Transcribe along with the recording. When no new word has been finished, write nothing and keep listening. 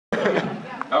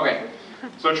Okay,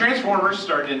 so Transformers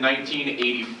started in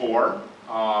 1984.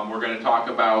 We're going to talk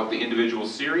about the individual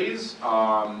series,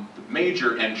 the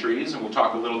major entries, and we'll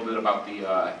talk a little bit about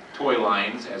the toy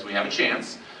lines as we have a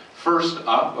chance. First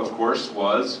up, of course,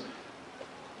 was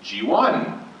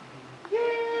G1.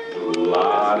 Yay! A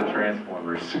lot of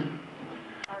Transformers.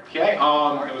 Okay,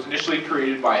 it was initially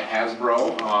created by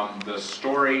Hasbro. The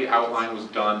story outline was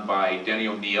done by Denny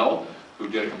O'Neil, who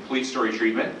did a complete story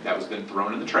treatment that was then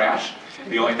thrown in the trash.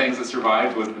 The only things that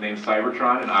survived was the name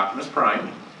Cybertron and Optimus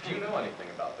Prime. Do you know anything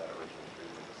about that original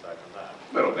treatment aside from that?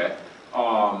 A little bit.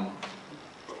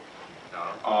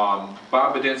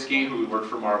 Bob Budinsky, who worked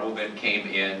for Marvel, then came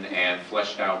in and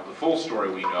fleshed out the full story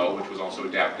we know, which was also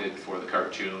adapted for the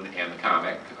cartoon and the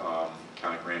comic. The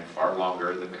comic ran far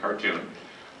longer than the cartoon.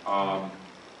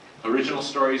 Original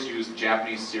stories used the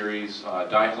Japanese series,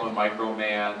 Diaclone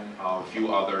Microman, a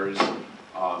few others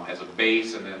as a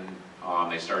base, and then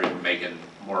they started making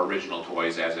more original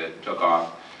toys as it took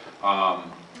off.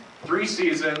 3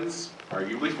 seasons,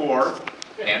 arguably 4,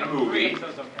 and a movie.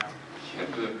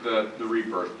 The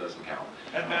rebirth doesn't count.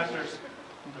 Headmasters,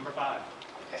 number 5.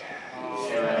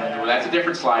 Well, that's a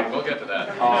different slide. We'll get to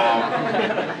that.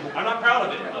 I'm not proud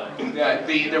of it. But.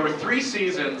 There were 3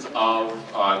 seasons of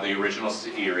the original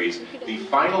series. The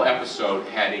final episode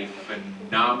had a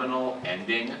phenomenal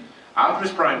ending.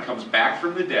 Optimus Prime comes back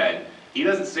from the dead. He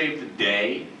doesn't save the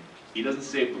day. He doesn't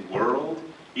save the world.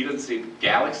 He doesn't save the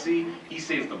galaxy. He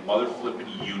saves the mother-flipping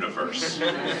universe.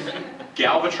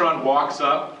 Galvatron walks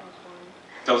up,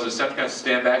 tells the Decepticons to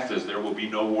stand back, says, "There will be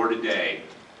no war today."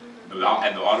 And the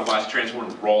Autobots transform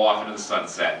and roll off into the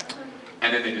sunset.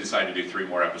 And then they decide to do 3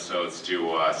 more episodes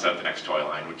to set up the next toy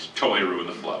line, which totally ruined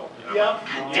the flow. You know? Yep.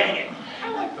 God dang it. I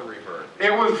like the rebirth.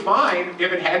 It was fine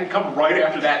if it hadn't come right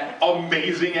after that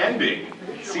amazing ending.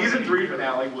 Season 3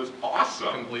 finale was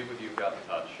awesome. Complete with You've Got the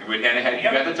Touch. And it had You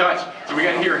Got the Touch. So we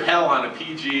got to hear hell on a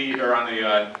PG, or on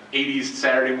the 80s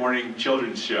Saturday morning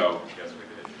children's show. Yes, we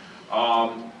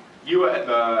did.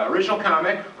 The original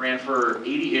comic ran for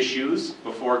 80 issues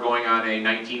before going on a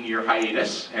 19-year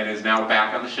hiatus, and is now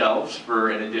back on the shelves for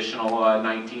an additional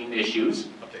 19 issues.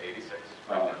 Up to 86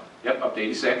 right now. Yep, up to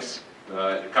 86.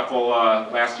 A couple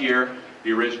last year,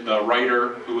 the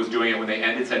writer who was doing it when they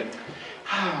ended said,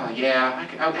 yeah,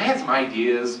 I had some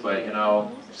ideas, but you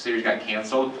know, the series got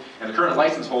canceled. And the current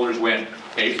license holders went,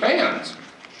 "Hey fans,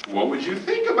 what would you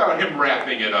think about him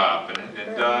wrapping it up?"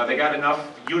 And they got enough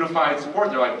unified support.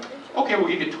 They're like, "Okay, we'll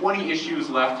give you 20 issues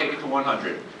left, take it to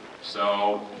 100.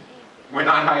 So, went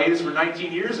on hiatus for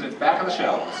 19 years and it's back on the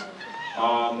shelves.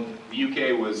 The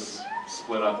UK was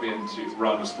split up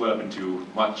into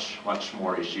much, much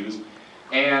more issues.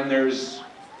 And there's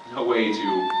no way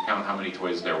to count how many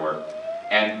toys there were.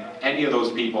 And any of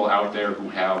those people out there who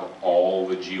have all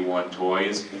the G1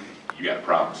 toys, you got a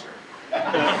problem, sir.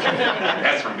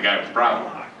 That's from the guy with the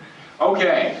problem.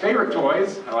 Okay, favorite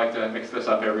toys. I like to mix this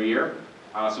up every year.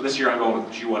 So this year I'm going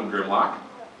with G1 Grimlock.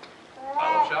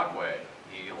 I love Shockwave.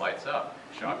 He lights up.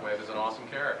 Shockwave is an awesome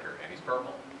character, and he's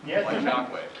purple. Yes. Like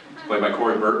Shockwave. It's played by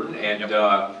Corey Burton, and if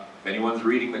anyone's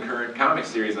reading the current comic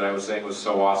series that I was saying was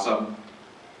so awesome,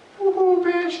 woohoo,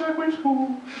 man, Shockwave's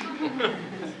cool.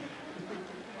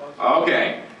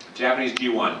 Okay, Japanese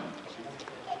G1.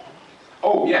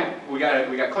 Oh yeah, we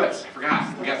got clips. I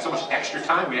forgot. We got so much extra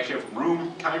time. We actually have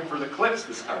time for the clips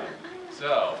this time.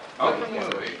 So, clip from the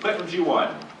movie. Clip from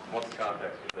G1. What's the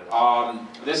context of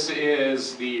this? This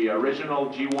is the original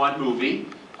G1 movie.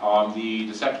 The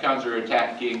Decepticons are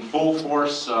attacking full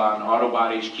force on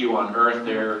Autobot HQ on Earth.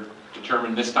 They're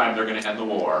determined this time they're going to end the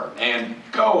war. And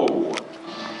go!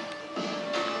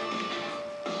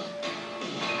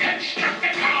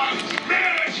 Constructicons,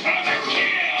 merge for the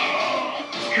kill!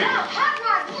 Oh, Hot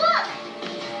Rod, look!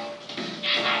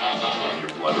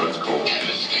 Your blood runs cold.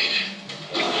 Devastated.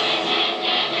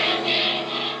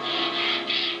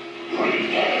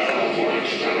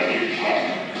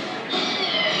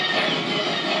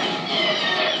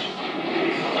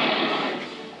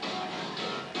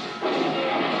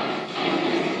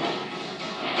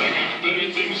 Better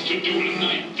things to do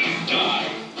tonight than die.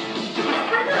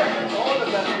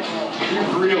 You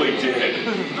really did.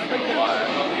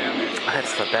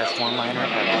 That's the best one-liner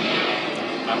ever.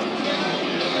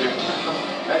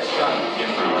 That shot of the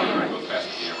camera goes past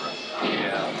the camera.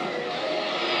 Yeah.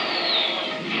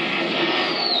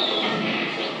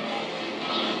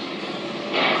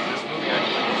 This movie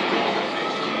actually was really good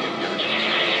taste to me. If you ever get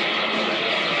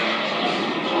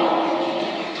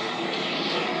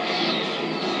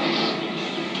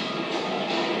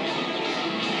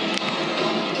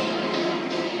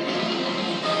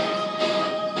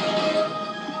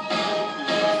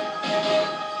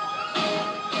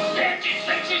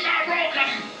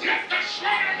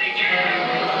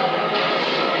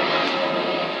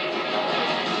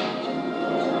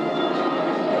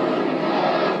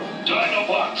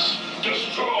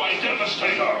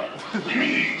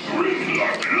Meeting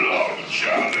Grimlock Love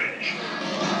Challenge.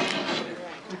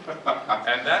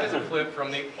 And that is a clip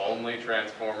from the only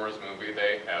Transformers movie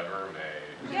they ever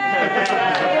made.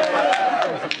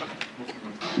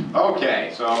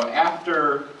 Okay, so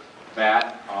after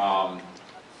that,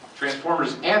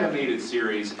 Transformers animated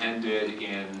series ended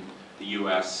in the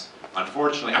U.S.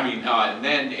 Unfortunately, and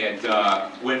then it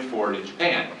went forward in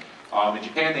Japan. In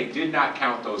Japan, they did not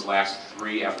count those last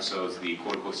 3 episodes, the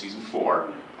quote-unquote season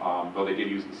 4, though they did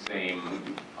use the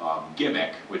same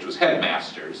gimmick, which was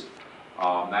Headmasters.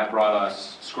 That brought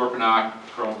us Scorponok,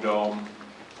 Chrome Dome,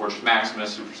 Fortress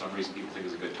Maximus, who for some reason people think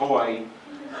is a good toy.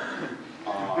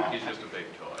 He's just a big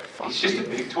toy. He's just a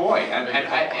big toy, and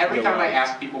every time I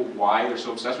ask people why they're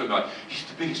so obsessed with him, they're like, he's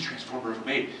the biggest Transformer ever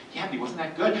made. Yeah, but he wasn't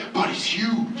that good, but he's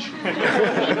huge.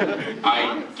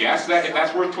 I guess that if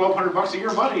that's worth $1,200 a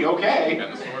year money, okay.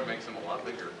 And the sword makes him a lot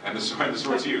bigger. And the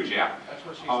sword's huge, yeah. That's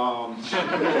what she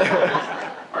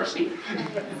RC.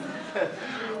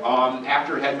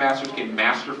 After Headmasters came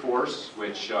Master Force,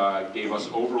 which gave us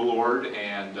Overlord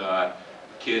and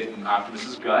Kid and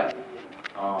Optimus's gut.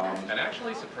 And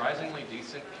actually surprisingly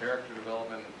decent character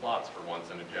development and plots for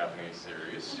once in a Japanese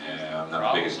series. Yeah, I'm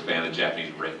not the biggest fan of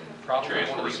Japanese written Probably one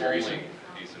Transformer of the series. only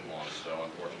decent ones, though,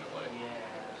 unfortunately.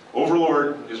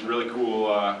 Overlord is a really cool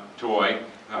toy,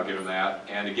 I'll give him that.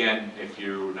 And again, if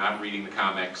you're not reading the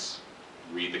comics,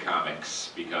 read the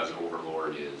comics, because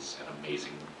Overlord is an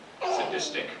amazing,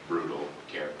 sadistic, brutal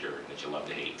character that you love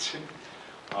to hate.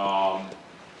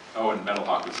 And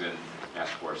Metalhawk was in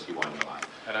Master Force, he won a lot.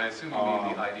 And I assume you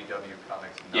mean the IDW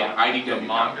comics, not Yeah, IDW. the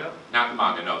manga? Not the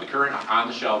manga, no. The current on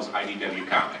the shelves IDW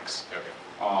comics.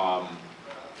 Okay.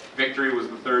 Victory was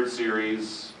the 3rd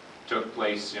series, took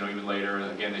place, even later.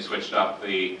 And again, they switched up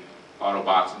the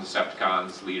Autobots and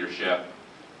Decepticons leadership.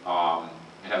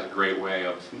 It has a great way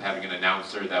of having an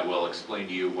announcer that will explain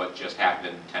to you what just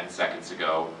happened 10 seconds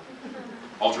ago.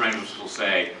 Ultra Magnus will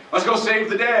say, "Let's go save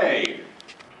the day."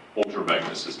 Ultra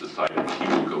Magnus has decided he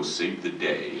will go save the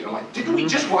day. Like, didn't we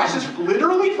just watch this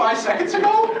literally 5 seconds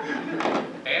ago?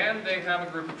 And they have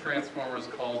a group of Transformers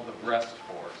called the Breast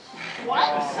Force.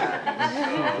 What?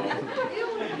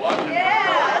 What?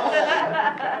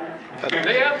 Yeah.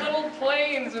 They have little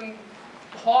planes and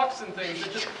hawks and things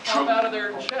that just pop out of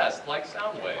their chest like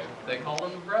Soundwave. They call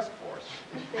them the Breast Force.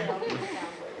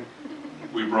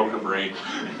 We broke her brain.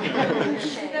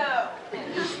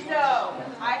 No.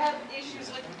 I have issues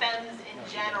with femmes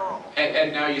in general.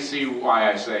 And now you see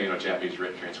why I say, Japanese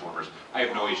written Transformers. I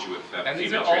have no issue with And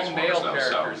these female are all Transformers, male though,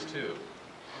 characters, too.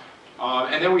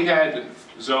 And then we had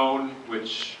Zone,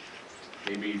 which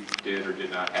maybe did or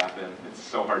did not happen. It's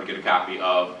so hard to get a copy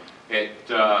of.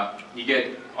 You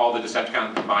get all the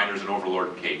Decepticon combiners and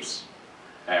Overlord capes.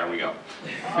 There we go.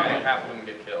 And half of them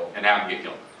get killed. And have them get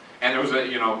killed. And there was a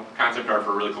concept art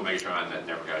for a really cool Megatron that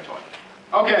never got a toy.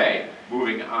 Okay,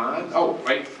 moving on. Oh,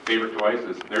 right, favorite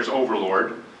toys. There's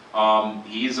Overlord.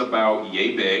 He's about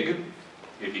yay big.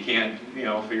 If you can't,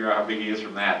 figure out how big he is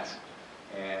from that.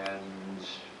 And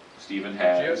Steven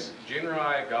has...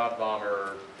 Jinrai God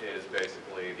Bomber is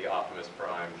basically the Optimus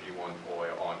Prime G1 toy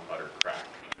on utter crack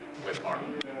with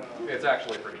armor. It's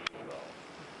actually pretty cool, though.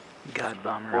 God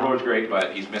Bomber. Overlord's great,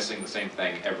 but he's missing the same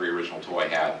thing every original toy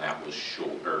had, and that was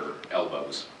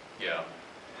elbows. Yeah.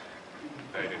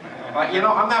 They didn't.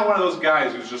 I'm not one of those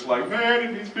guys who's just like, man,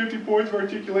 it needs 50 points of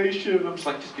articulation. I'm just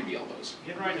like, just give me elbows.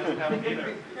 Ginrai doesn't have it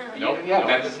either. Nope. Yeah, Nope,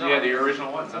 that's it's not. the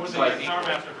original ones. Or That's the like, Power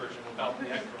Master version without the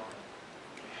Ekron.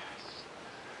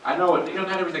 I know it.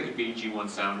 Not everything could be G1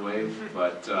 Soundwave,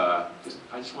 but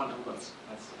I just want elbows.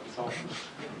 That's all.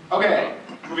 Okay,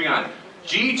 moving on.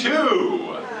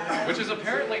 G2, Which is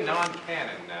apparently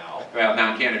non-canon now, well,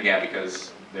 non-canon, yeah,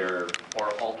 because they're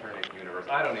or alternate universe.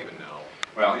 I don't even know.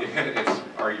 well, it's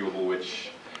arguable which.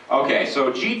 Okay,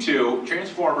 so G2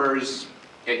 Transformers.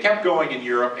 It kept going in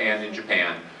Europe and in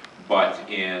Japan, but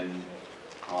in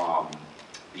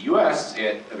the U.S.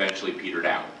 it eventually petered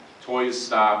out. Toys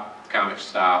stopped, comics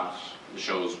stopped, the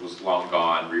shows was long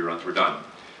gone, reruns were done.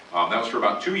 That was for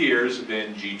about 2 years,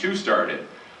 then G2 started,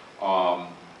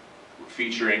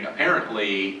 featuring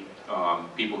apparently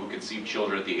people who conceived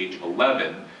children at the age of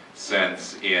 11,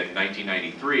 since in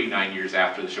 1993, 9 years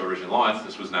after the show originally launched,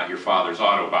 this was not your father's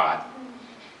Autobot.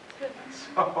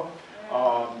 So,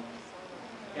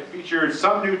 it featured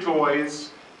some new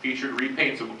toys, featured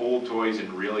repaints of old toys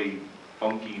in really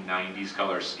funky 90s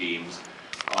color schemes.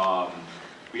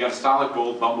 We got a solid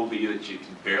gold Bumblebee that you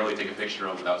can barely take a picture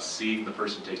of without seeing the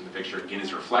person taking the picture in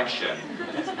his reflection.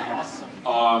 That's awesome.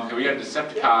 And we got a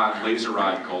Decepticon laser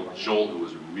rod called Jolt, who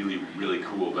was really, really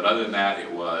cool. But other than that, it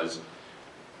was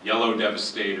Yellow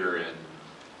Devastator and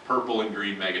purple and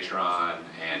green Megatron,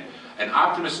 and an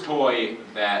Optimus toy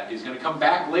that is going to come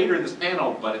back later in this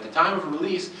panel, but at the time of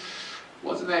release,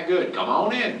 wasn't that good. Come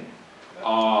on in.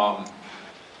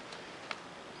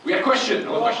 We got a question.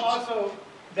 Another question. Also,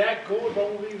 that gold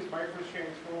bumblebee was my first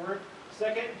Transformer.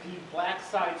 Second, the black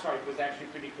Sideswipe was actually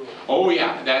pretty cool. Oh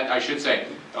yeah, that I should say.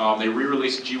 They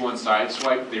re-released G1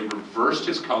 Sideswipe. They reversed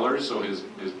his colors, so his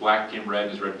black became red,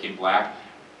 his red became black.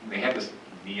 And they had this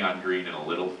neon green in a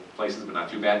little places, but not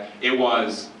too bad. It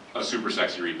was a super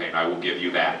sexy repaint, I will give you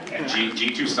that. And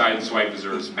G2 Sideswipe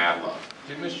deserves mad love.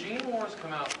 Did Machine Wars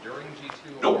come out during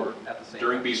G2 Nope. or at the same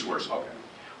During time? Beast Wars. Okay.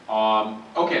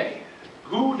 Okay,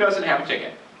 who doesn't have a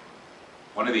ticket?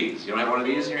 One of these. You don't have one of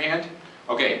these in your hand?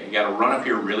 Okay, you gotta run up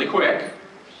here really quick.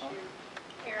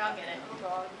 Here, I'll get it.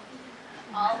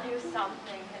 I'll do something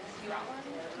because you want one.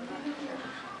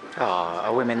 Oh,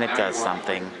 a woman that does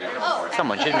something. Oh,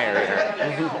 Someone should marry her.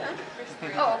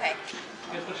 Oh, okay.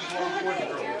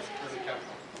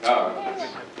 Oh,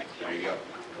 there you go.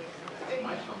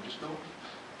 My phone just go.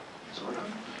 Sort of.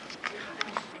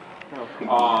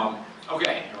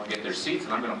 Okay, everyone get their seats,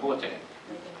 and I'm gonna pull a ticket.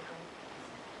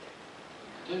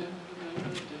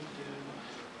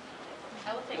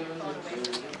 I will take your phone away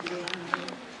from you.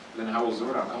 Then how will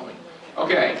Zordon call me?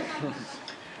 Okay.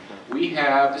 We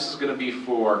have, this is going to be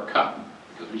for Cup,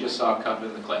 because we just saw Cup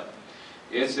in the clip.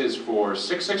 This is for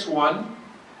 661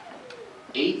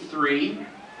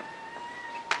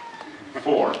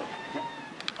 834.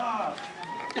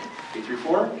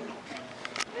 834?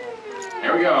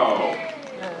 There we go.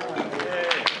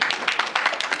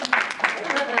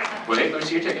 Wait, let me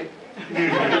see your ticket.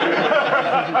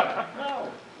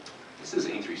 This is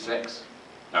 836.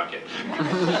 No, I'm kidding.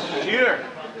 Cheater.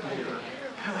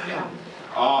 Yeah.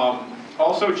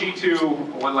 Also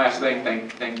G2, one last thing,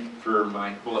 thank for my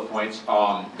bullet points.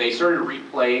 They started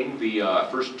replaying the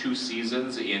first 2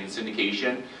 seasons in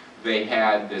syndication. They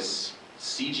had this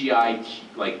CGI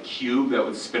like cube that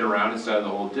would spin around instead of the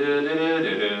whole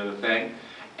da-da-da-da-da thing.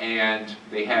 And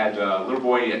they had a little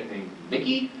boy named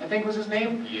Mickey, I think was his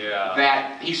name. Yeah.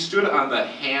 That he stood on the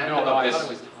hand No, of I this. thought it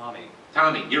was Tommy.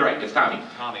 Tommy, you're right, it's Tommy.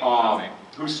 Tommy.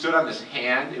 Who stood on this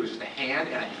hand, it was just a hand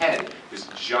and a head, this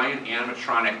giant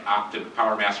animatronic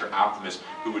Power Master Optimus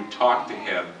who would talk to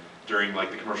him during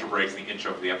like the commercial breaks and the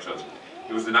intro for the episodes.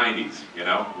 It was the 90s, you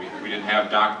know? We didn't have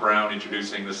Doc Brown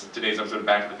introducing today's episode of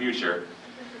Back to the Future.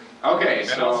 Okay,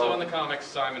 so... And also in the comics,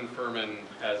 Simon Furman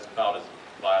has about as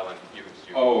violent use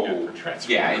you Oh, can get for Transformers.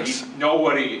 yeah, and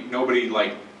nobody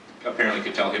like apparently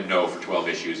could tell him no for 12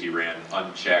 issues. He ran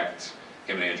unchecked.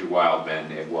 Him and Andrew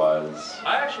Wildman, it was...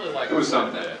 I actually like It was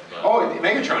something. but Oh,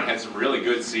 Megatron had some really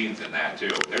good scenes in that too.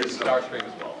 There's some, Starscream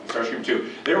as well. Starscream 2.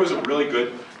 There was a really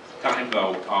good time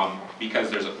though,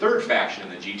 because there's a third faction in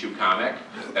the G2 comic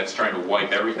that's trying to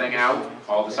wipe everything out,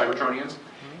 all the Cybertronians,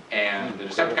 and the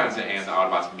Decepticons and the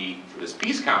Autobots meet for this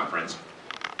peace conference,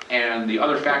 and the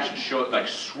other faction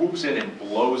swoops in and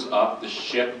blows up the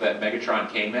ship that Megatron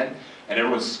came in, and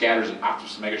everyone scatters and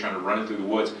Optimus and Megatron are running through the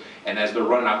woods, and as they're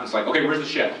running out, it's like, okay, where's the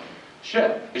ship?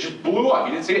 Shit, it just blew up.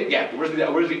 You didn't see it? Yeah, where's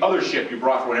the other ship you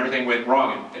brought for when everything went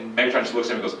wrong? And Megatron just looks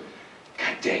at him and goes,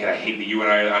 God dang it, I hate that you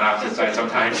and I are on opposite sides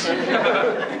sometimes.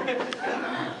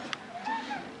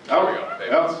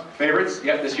 Favorites?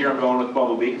 Yep, this year I'm going with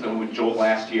Bumblebee, because I went with Jolt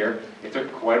last year. It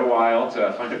took quite a while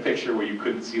to find a picture where you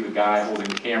couldn't see the guy holding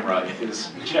the camera in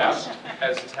his chest.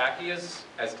 As tacky as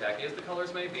the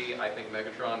colors may be, I think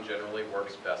Megatron generally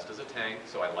works best as a tank,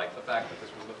 so I like the fact that this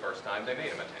was the first time they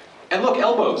made him a tank. And look,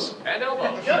 elbows. And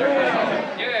elbows.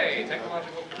 There you go. Yay,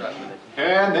 technological progression.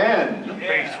 And then...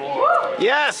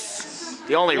 Yes!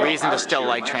 The only reason to still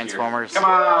like Transformers. Come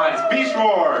on, it's Beast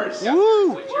Wars!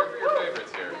 Woo! So cheer for your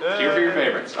favorites here. Cheer for your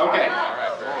favorites. Okay. All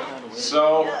right, very good.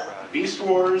 So, Beast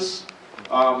Wars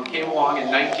came along in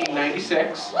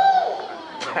 1996.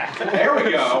 There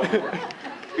we go.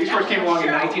 Beast Wars came along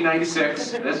in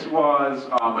 1996. This was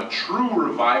a true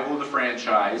revival of the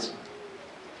franchise.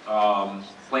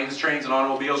 Planes, trains, and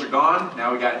automobiles are gone.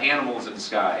 Now we got animals in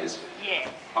disguise. Yeah.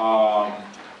 Oh,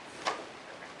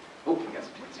 I guess I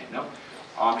didn't say no.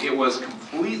 It was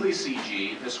completely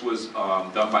CG. This was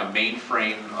done by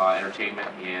Mainframe Entertainment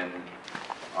in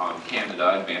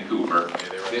Canada, in Vancouver. May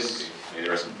they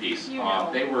rest in peace.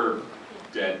 They were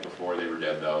dead before they were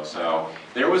dead, though. So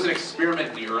there was an experiment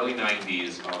in the early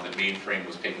 90s that Mainframe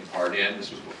was taking part in. This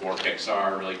was before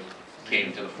Pixar really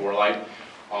came to the forelight.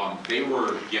 They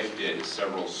were gifted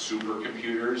several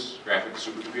supercomputers, graphic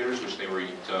supercomputers, which they were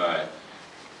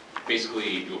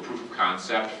basically do a proof of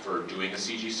concept for doing a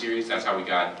CG series. That's how we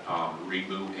got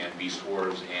Reboot and Beast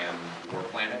Wars and War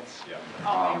Planets. Yeah.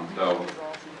 Though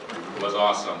it was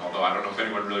awesome, although I don't know if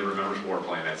anyone really remembers War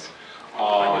Planets.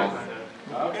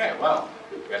 Okay, well,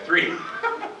 we got 3.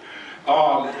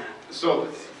 So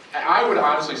I would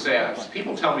honestly say,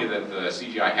 people tell me that the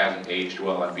CGI hasn't aged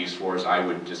well on Beast Wars. I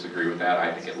would disagree with that.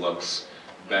 I think it looks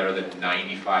better than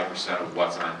 95% of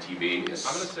what's on TV. I'm going to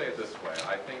say it this way.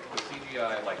 I think the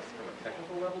CGI, like from a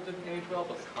technical level, didn't age well,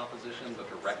 but the composition, the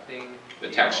directing, The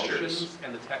textures. emotions,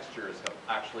 and the textures have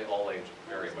actually all aged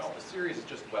very well. The series is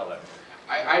just well edited.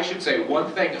 I should say,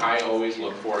 one thing I always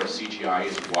look for in CGI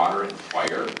is water and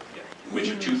fire, which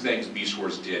are 2 things Beast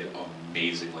Wars did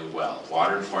amazingly well.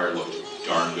 Water and fire looked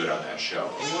darn good on that show.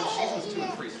 And you know, seasons 2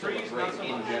 and 3 still look great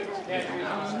in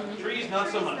general. Trees, not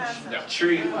so much. No,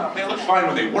 they look fine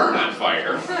when they weren't on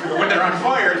fire. But when they're on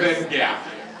fire, then yeah.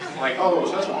 Like, oh,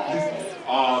 so that's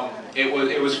what.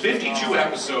 It was 52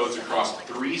 episodes across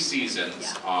 3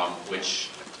 seasons, which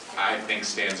I think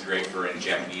stands great for in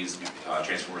Japanese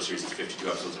Transformers series. It's 52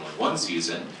 episodes in only 1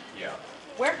 season. Yeah.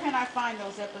 Where can I find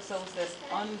those episodes that's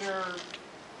under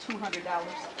 $200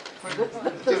 for this?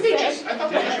 Did they just? I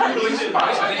thought they just released it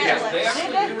box set. Yes, they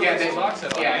actually do Yeah, release they- a box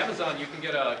set on yeah. Amazon. You can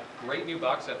get a great new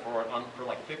box set for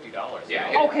like $50.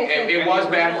 Yeah, Okay. it was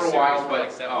bad for a while, For like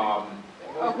but 70.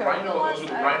 Okay. Rhino, those were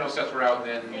the Rhino sets were out,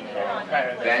 and then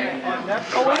Bang.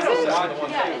 Oh, is it? The ones Yeah, that it's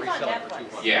are on reselling for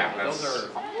Netflix. $200. Yeah, Those that's- are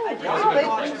Oh,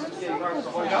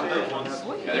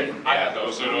 Yeah,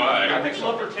 those so do I. I picked them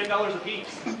up for $10 a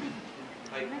piece.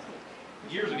 Like,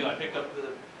 years ago, I picked up the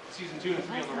season 2 and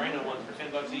 3 on the Rhino ones for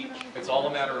 $10 each. It's all a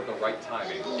matter of the right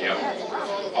timing. Yep.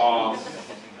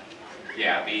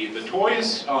 Yeah, the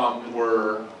toys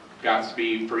got to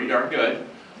be pretty darn good.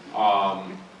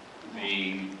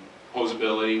 The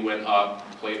posability went up,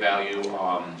 play value.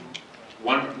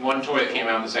 One toy that came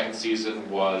out in the 2nd season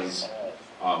was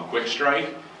Quick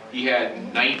Strike. He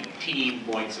had 19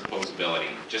 points of posability.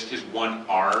 Just his one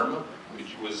arm,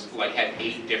 which was like had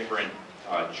 8 different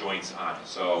joints on it.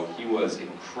 So he was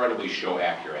incredibly show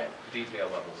accurate. Detail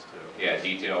levels too. Yeah,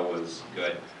 detail was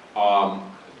good.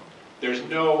 There's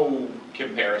no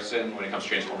comparison when it comes to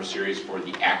Transformers series for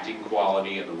the acting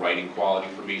quality and the writing quality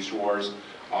for Beast Wars.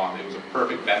 It was a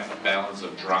perfect balance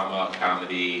of drama,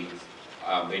 comedy.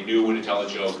 They knew when to tell a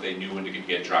joke, they knew when to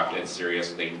get drop dead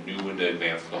serious, they knew when to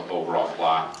advance the overall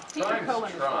plot. Peter Prime's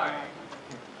Cullen is trying, God.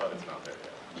 but it's not there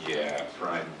yet. Yeah,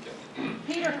 Prime.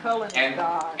 Peter Cullen is And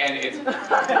God. it's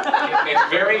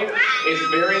very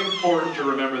important to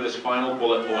remember this final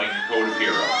bullet point, Code of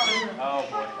Hero. Oh,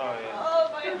 boy. Oh, yeah. Oh,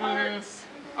 my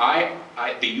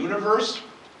heart. The universe,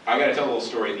 I gotta tell a little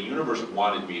story. The universe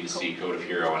wanted me to see Code of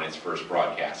Hero on its first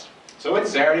broadcast. So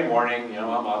it's Saturday morning, you know,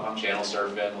 I'm up, I'm channel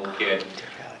surfing, little kid,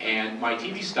 and my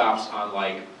TV stops on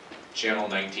like channel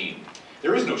 19.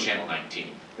 There is no channel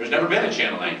 19. There's never been a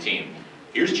channel 19.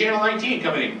 Here's channel 19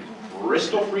 coming in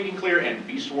crystal freaking clear, and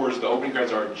Beast Wars, the opening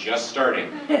credits are just starting,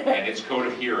 and it's Code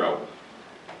of Hero.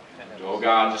 And oh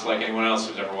God, just like anyone else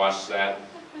who's ever watched that,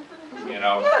 you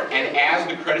know. And as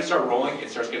the credits start rolling, it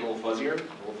starts getting a little fuzzier, a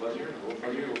little fuzzier, a little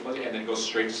fuzzier, a little fuzzier, and then it goes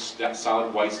straight to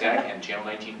solid white static, and channel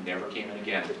 19 never came in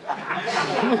again. Wow,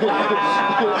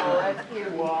 that's cute.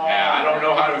 Yeah, I don't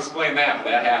know how to explain that, but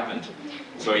that happened.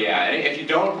 So yeah, and if you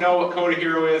don't know what Code of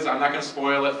Hero is, I'm not going to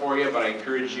spoil it for you, but I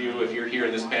encourage you, if you're here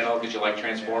in this panel because you like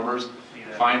Transformers,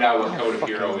 find out what Code of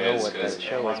Hero is. Because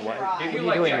If you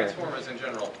like Transformers in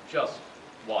general, just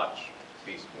watch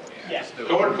Beast Wars. Yeah. Just do it.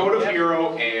 Code of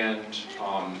Hero and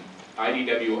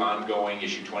IDW ongoing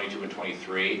issue 22 and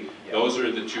 23, those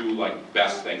are the 2 like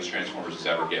best things Transformers has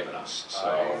ever given us. So.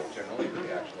 I generally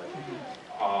agree, actually.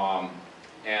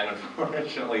 And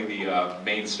unfortunately, the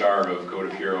main star of Code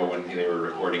of Hero, when they were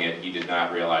recording it, he did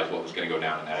not realize what was going to go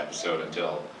down in that episode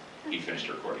until he finished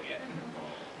recording it.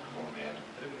 Oh man. I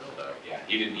didn't know that. Yeah,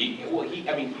 he didn't.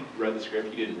 I mean, he read the script.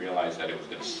 He didn't realize that it was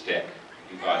going to stick.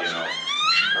 He thought, you know,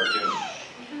 cartoon.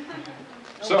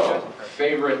 So,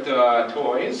 favorite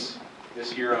toys.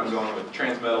 This year, I'm going with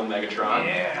Transmetal Megatron.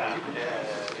 Yeah.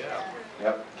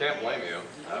 Yep. Can't blame you.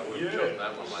 I would have chosen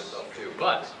that one myself too.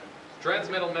 But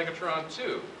Transmetal Megatron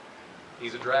 2.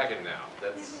 He's a dragon now.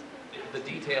 That's the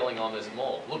detailing on this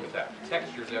mold. Look at that.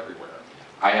 Textures everywhere.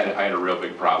 I had a real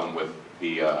big problem with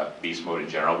the Beast Mode in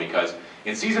general because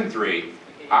in Season 3,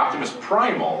 Optimus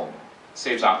Primal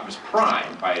saves Optimus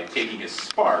Prime by taking his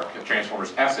spark, of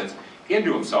Transformers' essence,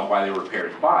 into himself while they repair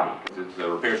his body. Because the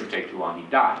repairs would take too long, he'd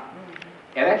die.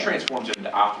 And that transforms into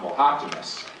Optimal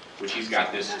Optimus, which he's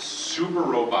got this super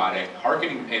robotic,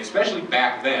 harkening, and especially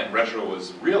back then, retro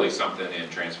was really something in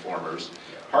Transformers,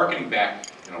 harkening back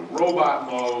robot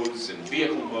modes and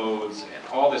vehicle modes and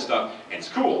all this stuff, and it's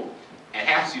cool. And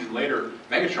half a season later,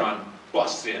 Megatron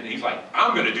busts in, and he's like,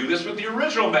 I'm gonna do this with the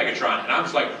original Megatron. And I'm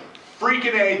just like,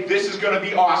 freaking A, this is gonna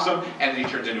be awesome, and then he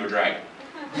turns into a dragon.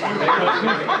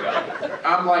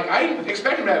 I'm like, I didn't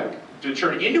expect him to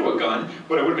turn into a gun,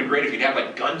 but it would have been great if he'd have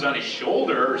like guns on his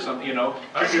shoulder or something, turn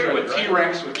into a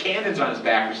T-Rex with cannons on his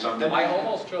back or something. I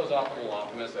almost chose Optimal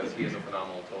Optimus, as he is a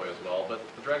phenomenal toy as well, but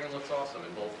the dragon looks awesome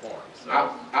in both forms. So.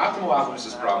 Optimal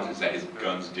Optimus's problem is that his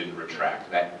guns didn't retract.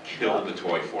 That killed the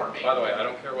toy for me. By the way, I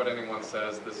don't care what anyone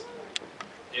says,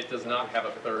 it does not have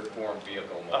a third form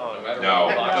vehicle mode. No matter No,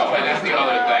 what the box and that's the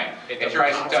other thing. It It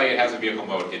tries to tell you it has a vehicle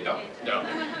mode, it don't. No.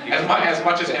 As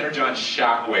much as Energon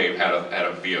Shockwave had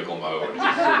a vehicle mode.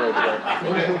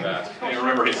 And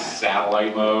remember his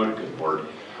satellite mode? Good word.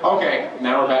 Okay,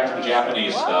 now we're back to the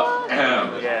Japanese stuff.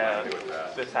 Yeah.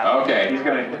 This happens. Okay, he's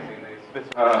gonna.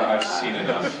 I've seen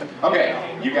enough.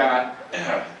 Okay, you got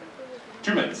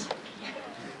 2 minutes.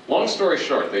 Long story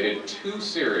short, they did 2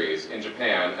 series in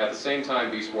Japan at the same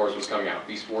time Beast Wars was coming out.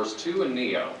 Beast Wars 2 and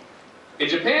Neo. In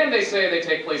Japan, they say they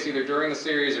take place either during the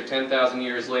series or 10,000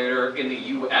 years later. In the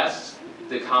US,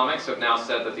 the comics have now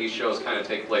said that these shows kind of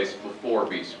take place before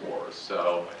Beast Wars.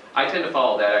 So I tend to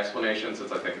follow that explanation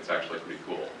since I think it's actually pretty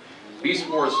cool. Beast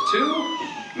Wars 2,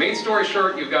 main story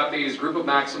short, you've got these group of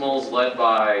Maximals led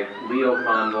by Leo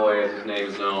Convoy, as his name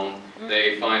is known.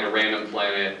 They find a random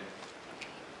planet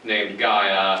named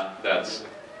Gaia that's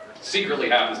secretly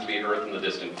happens to be Earth in the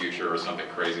distant future or something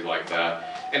crazy like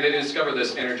that. And they discover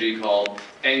this energy called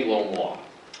Anglo-Moi.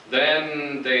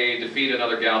 Then they defeat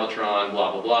another Galvatron,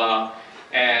 blah, blah, blah,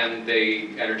 and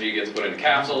the energy gets put into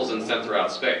capsules and sent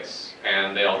throughout space,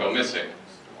 and they all go missing.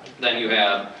 Then you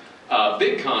have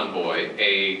Big Convoy,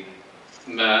 a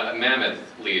mammoth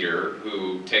leader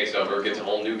who takes over, gets a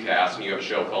whole new cast, and you have a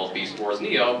show called Beast Wars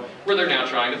Neo, where they're now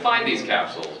trying to find these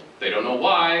capsules. They don't know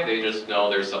why, they just know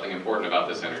there's something important about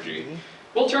this energy.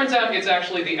 Well, it turns out it's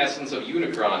actually the essence of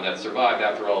Unicron that survived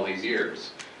after all these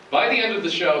years. By the end of the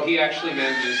show, he actually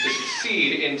manages to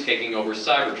succeed in taking over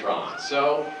Cybertron.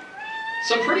 So,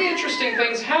 some pretty interesting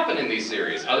things happen in these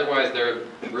series. Otherwise, they're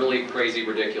really crazy,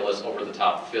 ridiculous,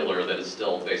 over-the-top filler that has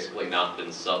still basically not been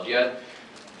subbed yet.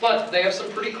 But they have some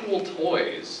pretty cool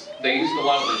toys. They used a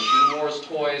lot of the Machine Wars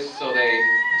toys, so they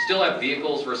still have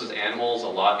vehicles versus animals a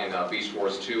lot in Beast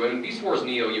Wars 2. And in Beast Wars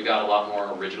Neo, you've got a lot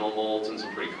more original molds and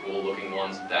some pretty cool looking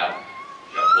ones that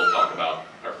we'll talk about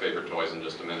our favorite toys in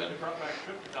just a minute. They brought back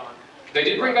Trypticon. They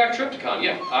did bring back Trypticon,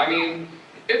 yeah. I mean,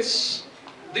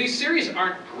 these series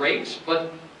aren't great,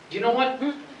 but you know what?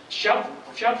 Shout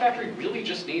Factory really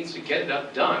just needs to get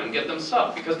it done and get them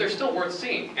subbed, because they're still worth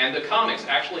seeing. And the comics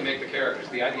actually make the characters,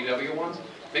 the IDW ones,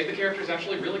 make the characters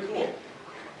actually really cool.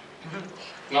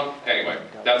 Well, anyway,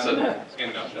 that's it in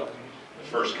a nutshell. The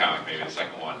first comic, maybe the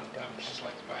second one. I'm just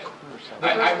like, The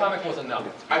first comic was enough.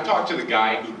 I talked to the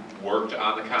guy who worked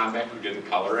on the comic, who did the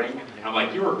coloring, and I'm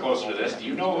like, you were closer to this. Do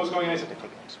you know what was going on? He said,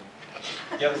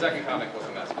 Yeah, the second comic was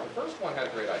a mess. The first one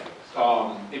had great ideas.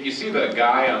 if you see the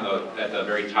guy at the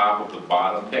very top of the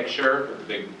bottom picture, with the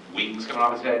big wings coming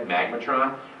off his head,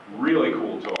 Magmatron, really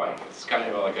cool toy. It's kind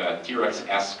of like a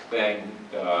T-Rex-esque thing,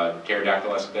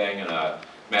 pterodactyl-esque thing, and a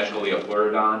magical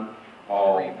Leoplerodon.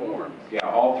 All 3 forms. Yeah,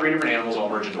 all 3 different animals all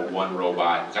merge into one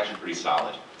robot. It's actually pretty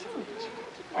solid.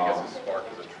 I guess a spark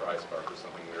is a tri-spark or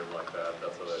something weird like that.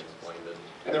 That's how they explained it.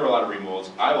 And there were a lot of remolds.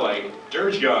 I like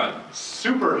Dirge Gun,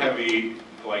 super heavy,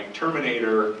 like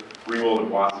Terminator, remolded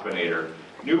Waspinator.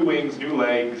 New wings, new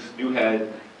legs, new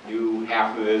head, new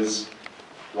half of his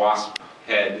Wasp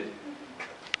head.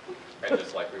 And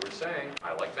just like we were saying,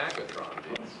 I like Magnetron.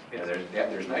 Yeah,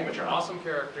 there's Magmatron. Awesome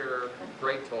character,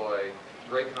 great toy,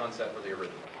 great concept for the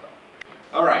original stuff.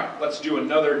 All right, let's do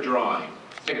another drawing.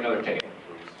 Let's take another take.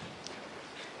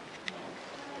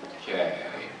 Okay,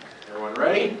 everyone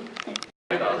ready?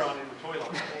 Magnetron in the toy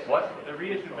line. What? They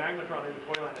reissued Magnetron in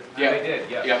the toy line. Yeah, They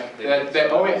did, yes. Yeah, They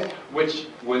did. which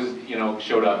was,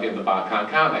 showed up in the BotCon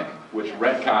comic, which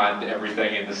retconned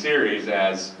everything in the series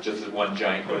as just as one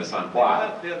giant Quintesson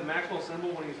plot. They had the Maxwell symbol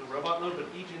when he's in robot mode, but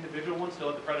each individual one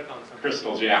still had the Predacon symbol.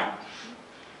 Crystals, yeah.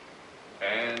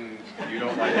 And you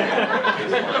don't like it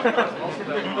because most of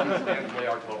them understandably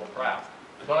are total crap.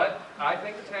 But I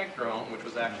think the tank drone, which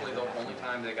was actually the only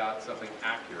time they got something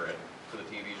accurate to the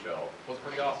TV show, was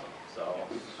pretty awesome. So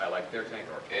I like their tank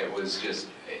drone. It was just,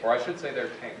 Or I should say their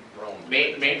tank drone.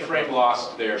 Mainframe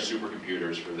lost their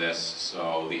supercomputers for this,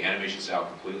 so the animation style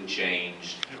completely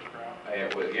changed.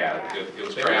 It was, it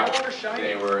was They were crap. no longer shiny.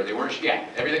 They weren't, yeah,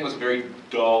 everything was very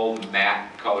dull,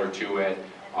 matte color to it.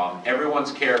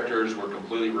 Everyone's characters were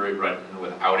completely rewritten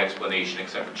without explanation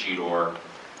except for Cheetor.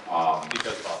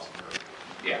 Because Bob's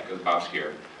here. Yeah, because Bob's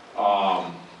here.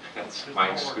 That's my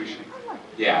exclusion.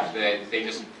 Yeah, they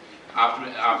just,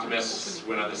 Optimus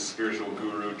went on this spiritual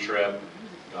guru trip.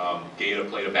 Data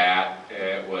played a bat.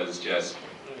 It was just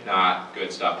not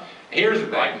good stuff. Here's the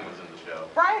thing. Biden was in the show.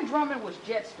 Brian Drummond was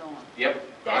Jetstorm. Yep.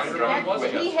 Brian Drummond was He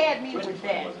Jetstorm. had me with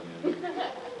that.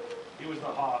 He was the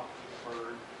hawk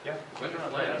bird, Yeah, Winter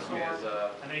Flynn is,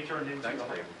 and then he turned into Night the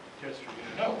Scream.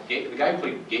 Jetstream. No, the guy who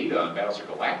played Gata on Battlestar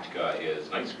Galactica is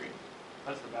Nightscream.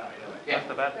 That's the bat, Yeah. That's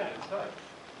the bad yeah. guy. It's not.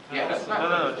 Yeah, that's No,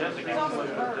 not. no, Jessica. It's also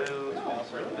Bird.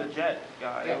 The jet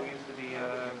guy Yeah. who used to be,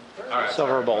 All right.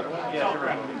 Silverbolt. yeah, you're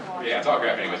right. Yeah, it's all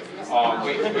graph anyways. Wait,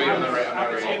 I'm not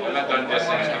ready. I'm not done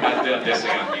dissing. I'm not done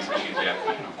dissing on Beast Machines yet.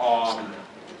 Lost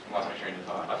my train of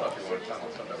thought. I thought you wanted to tell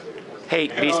us something. Hey,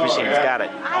 Beast Machines, got it.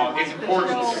 It's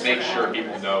important to make sure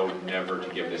people know never to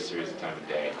give this series a time of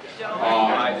day.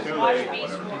 Watch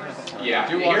Beast Wars. Yeah,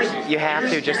 You have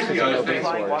to just because you know Beast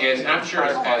Wars. And I'm sure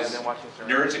as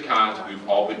nerds and cons, we've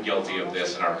all been guilty of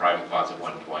this in our private thoughts at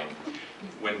one point.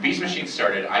 When Beast Machines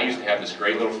started, I used to have this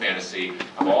great little fantasy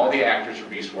of all the actors from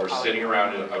Beast Wars sitting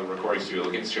around a recording studio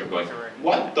looking at the script going,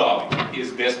 what the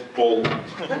is this bull?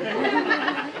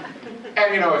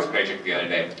 And you know, it's paycheck at the end of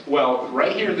the day. Well,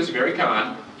 right here at this very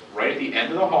con, right at the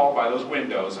end of the hall by those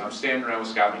windows, I'm standing around with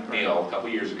Scott McNeil a couple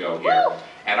years ago here,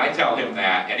 and I tell him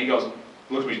that, and he goes,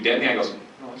 looks at me dead in the eye and goes,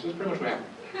 no, this is pretty much what happened.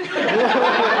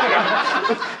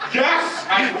 Yes!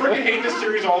 I freaking hate this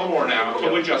series all the more now. I'm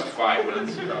totally justified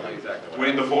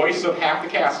when the voice of half the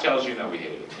cast tells you, no, we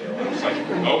hate it. It's like,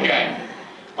 okay.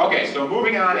 Okay, so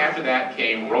moving on, after that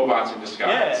came Robots in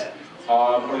Disguise.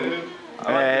 Robots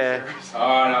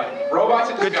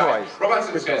in Disguise. Good toys. Robots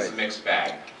in Good Disguise is a toys. mixed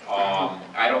bag.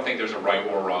 I don't think there's a right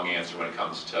or wrong answer when it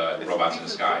comes to Robots in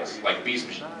Disguise. Like Beast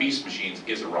Machines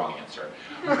is a wrong answer.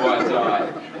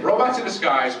 But Robots in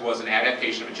Disguise was an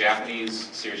adaptation of a Japanese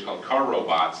series called Car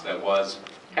Robots that was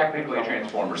technically a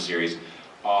Transformers series.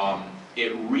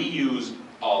 It reused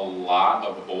a lot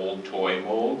of old toy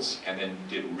molds and then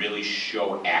did really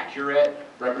show accurate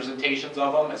representations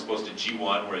of them, as opposed to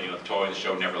G1, where the toy and the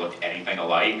show never looked anything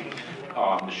alike.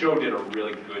 The show did a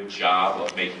really good job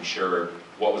of making sure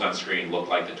what was on screen looked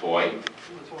like the toy.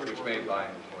 Which made buying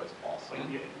the toys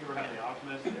awesome. You ever had the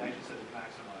Optimus? They actually said it's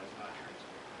maximized, not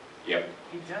transformed. Yep.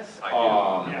 He does.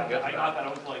 Yeah, I got that. I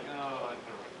was like, oh, I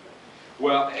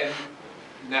Well, and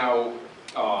now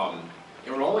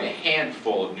there were only a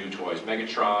handful of new toys.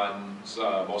 Megatron's,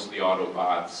 most of the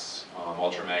Autobots,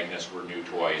 Ultra Magnus were new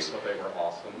toys. So they were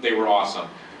awesome. They were awesome.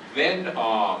 Then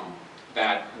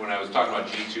that when I was talking about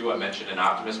G2, I mentioned an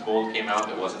Optimus mold came out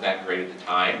that wasn't that great at the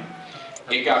time.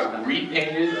 It got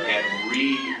repainted and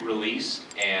re-released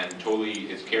and totally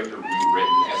its character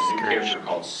rewritten as a new character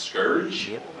called Scourge.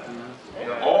 Yep.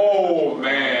 Oh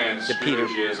man, The Peter-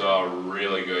 Scourge is a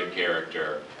really good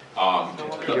character.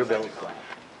 Peterbilt.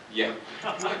 Yeah.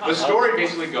 The story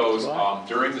basically goes,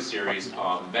 during the series,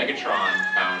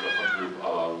 Megatron found a group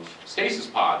of stasis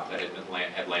pods that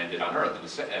had landed on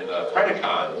Earth, and the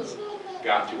Predacons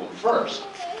got to them first.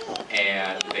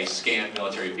 And they scanned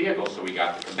military vehicles, so we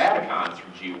got the Combaticons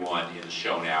from G1 in the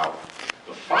show now.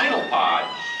 The final pod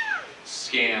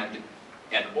scanned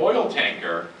an oil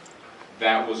tanker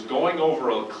that was going over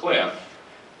a cliff,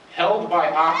 held by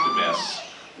Optimus,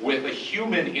 with a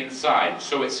human inside.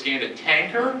 So it scanned a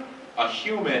tanker, a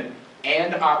human,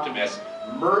 and Optimus,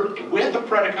 with the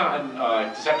Predacon,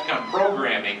 Decepticon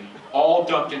programming, all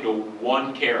dumped into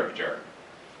one character.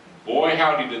 Boy,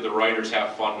 howdy did the writers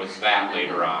have fun with that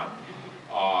later on.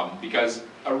 Because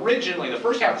originally, the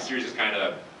first half of the series is kind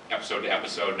of episode to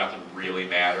episode, nothing really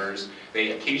matters.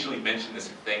 They occasionally mention this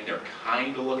thing they're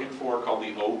kind of looking for called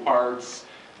the O parts,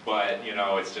 but you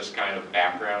know, it's just kind of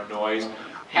background noise.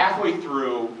 Halfway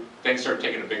through, things start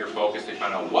taking a bigger focus. They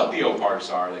find out what the O parts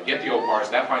are. They get the O parts.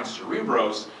 That finds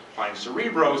Cerebros. Finding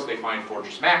Cerebros, they find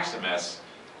Fortress Maximus,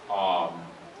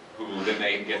 who then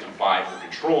they get to vie for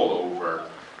control over,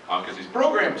 because he's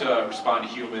programmed to respond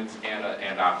to humans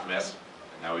and Optimus.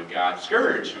 And now we've got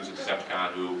Scourge, who's a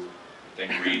Decepticon who then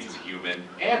reads as a human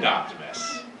and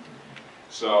Optimus.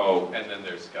 So, And then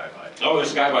there's Skybite. oh,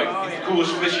 there's Skybite. He's the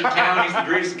coolest fish in town. He's the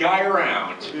greatest guy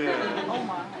around. Oh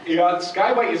my. Yeah,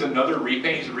 Skybite is another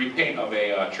repaint. He's a repaint of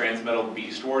a Transmetal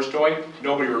Beast Wars toy.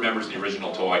 Nobody remembers the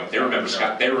original toy. They remember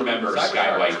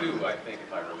Skybite. 2, I think,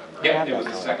 if I remember. Yeah, it was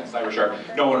the second Cyber Shark.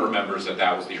 No one remembers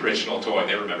that was the original toy.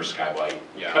 They remember Skybite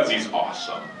Yeah. because he's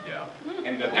awesome. Yeah.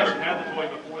 And he doesn't never have had the toy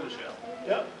before the show.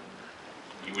 Yep.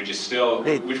 you would just still.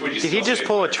 Hey, Which would you did still he just say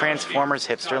pull a is better? Transformers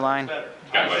hipster line? Better.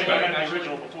 Skybite's I better. had the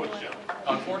original before the show.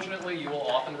 Unfortunately, you will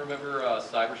often remember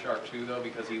Cyber Shark 2 though,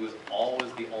 because he was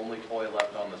always the only toy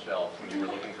left on the shelf when you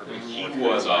were looking for Beast He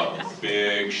Wars. was a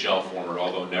big shelf warmer,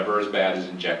 although never as bad as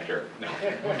Injector.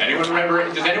 Anyone remember?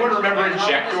 Does anyone remember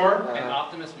Injector? And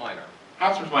Optimus Minor.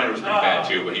 Optimus Minor was pretty bad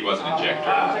too, but he wasn't Injector.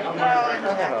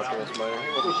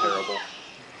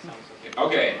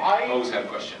 Okay, O's had a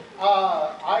question.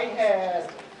 I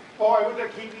had, well, I went to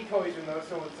KB Toys and those,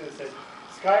 so it said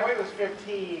Skyway was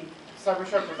 15,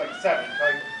 Cybershark was like 7. So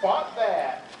I bought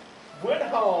that, went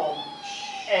home,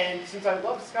 and since I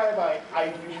love Skybite,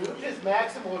 I removed his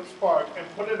Maximals Spark and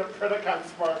put in a Predacon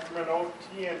Spark from an old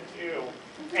TN2,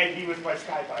 and he was my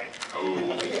Skybite. Oh,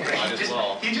 Might as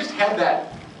well. he just had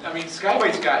that. I mean,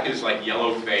 Skyway's got his like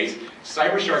yellow face.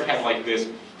 Cybershark had like this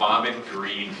vomit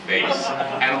green face,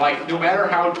 and like no matter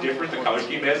how different the color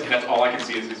scheme is, that's all I can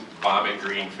see is his vomit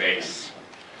green face.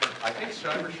 I think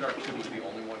Cyber Shark 2 was the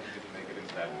only one who didn't make it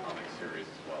into that comic series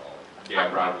as well. Yeah,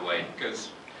 probably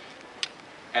because.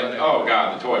 And oh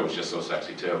god, the toy was just so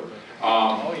sexy too.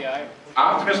 Oh yeah.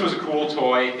 Optimus was a cool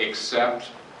toy, except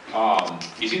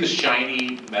you see the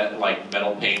shiny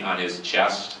metal paint on his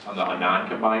chest on the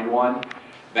non-combined one.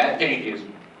 That paint is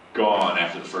gone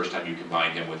after the first time you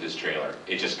combine him with his trailer.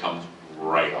 It just comes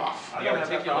right off. The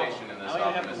articulation in this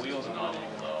Optimus is phenomenal,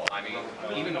 though. I mean,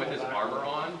 even with his armor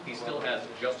on, he still has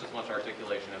just as much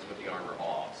articulation as with the armor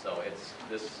off. So it's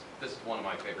this is one of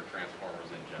my favorite Transformers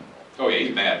in general. Oh yeah,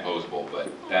 he's mad posable, but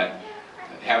that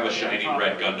have a shiny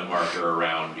red Gundam marker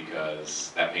around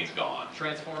because that paint's gone.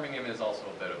 Transforming him is also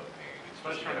a bit of a pain. It's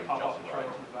Especially just trying to kind pop of off the just trailer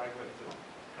right. from the back of it, so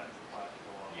kind of plastic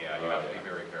along. Yeah, you have to be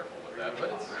very careful with that.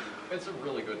 But it's a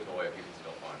really good toy if you can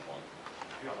still find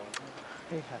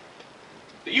one.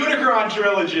 The Unicron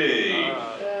trilogy.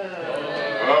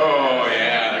 Oh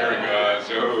yeah, there it goes.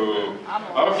 Ooh.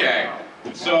 Okay.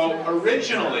 So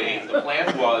originally the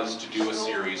plan was to do a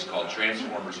series called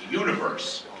Transformers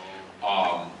Universe,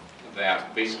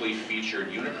 that basically featured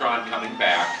Unicron coming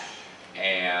back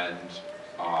and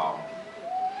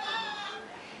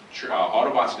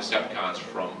Autobots and Decepticons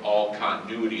from all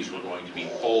continuities were going to be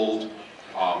pulled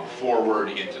forward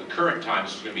into the current time.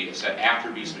 This was going to be set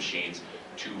after Beast Machines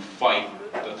to fight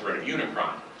the threat of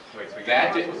Unicron. Wait, so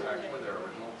That Unicron was actually their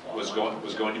original plot?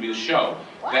 was going to be the show.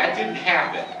 That didn't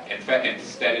happen. In fact,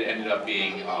 instead it ended up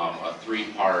being a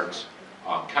 3-part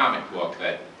comic book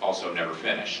that also never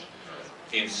finished.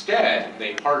 Instead,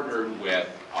 they partnered with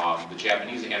the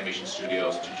Japanese animation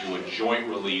studios to do a joint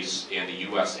release in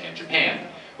the US and Japan,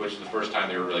 which is the first time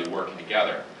they were really working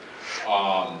together.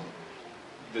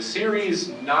 The series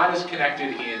not as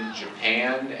connected in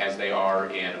Japan as they are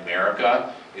in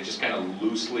America. It just kind of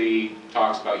loosely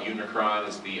talks about Unicron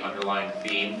as the underlying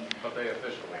theme. But they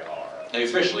officially are. They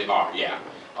officially are, yeah.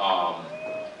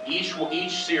 Each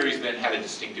series then had a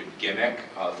distinctive gimmick.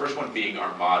 The first one being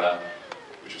Armada,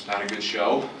 which was not a good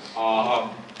show.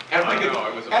 Had I like know,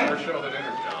 it was a better show than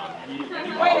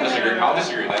Energon. I'll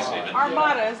disagree with that statement.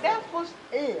 Armada, is that what's,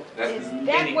 That's is mini.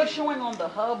 that what's showing on the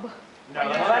hub? No,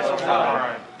 that's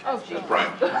fine. Oh, geez. Prime.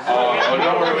 Oh,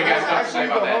 don't worry, we got stuff to say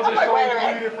about that.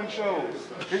 Wait. 3 different shows.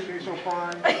 They show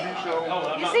Prime, new show. Oh,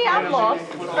 I'm You not- see, I'm lost.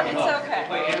 It's okay.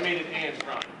 Play animated and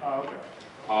Tron.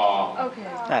 Oh, okay.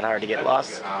 Okay. Not hard to get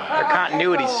lost. Their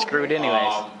continuity's screwed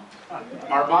anyways.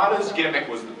 Armada's gimmick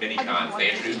was the mini-cons.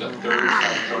 They introduced a third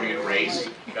Cybertronian race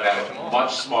that was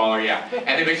much smaller, yeah.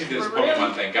 And they basically did this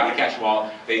Pokemon thing, gotta catch them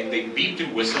all. They beeped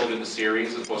and whistled in the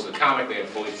series, as opposed to the comic, they had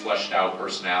fully fleshed out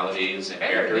personalities and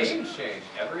And their characters. names changed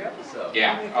every episode.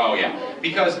 Yeah, oh yeah.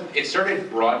 Because it started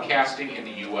broadcasting in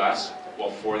the US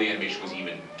before the animation was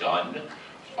even done.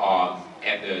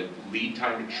 And the lead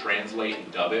time to translate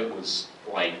and dub it was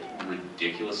like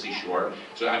ridiculously short.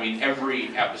 So I mean,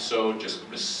 every episode just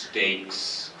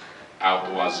mistakes out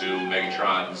the wazoo.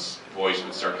 Megatron's voice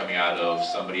would start coming out of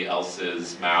somebody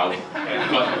else's mouth,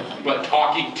 but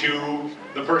talking to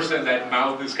the person that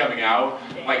mouth is coming out.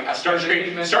 Like a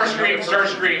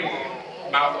Starscream,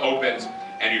 mouth opens,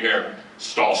 and you hear,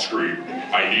 Starscream,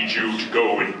 I need you to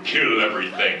go and kill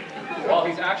everything. Well,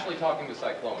 he's actually talking to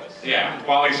Cyclonus. Yeah,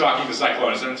 while he's talking to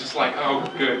Cyclonus, and it's just like, oh,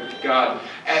 good God.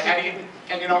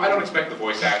 And you know, I don't expect the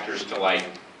voice actors to like,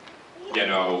 you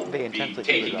know, They be intensely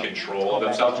taking keep it up. control of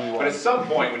themselves. But at some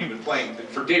point, when you've been playing,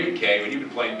 for David Kaye, when you've been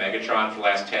playing Megatron for the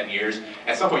last 10 years,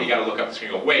 at some point you gotta look up the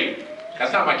screen and go, wait,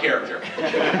 that's not my character.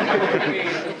 I mean,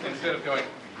 instead of going,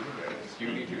 you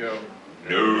need to go,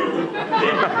 No.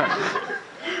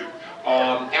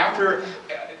 After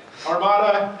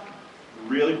Armada,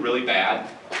 really, really bad,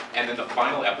 and then the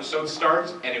final episode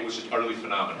starts, and it was just utterly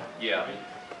phenomenal. yeah.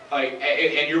 Like,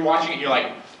 and you're watching it, and you're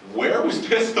like, where was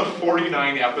this the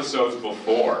 49 episodes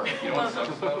before? You know what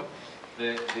sucks though?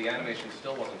 The animation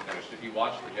still wasn't finished. If you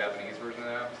watch the Japanese version of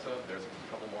that episode, there's a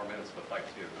couple more minutes of the fight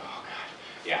too. Oh god.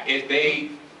 Yeah,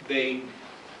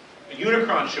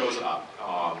 Unicron shows up,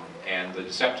 and the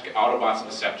Autobots and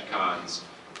Decepticons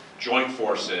join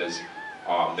forces.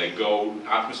 They go,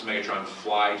 Optimus and Megatron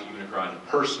fly to Unicron to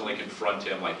personally confront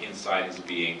him, like inside his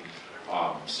being.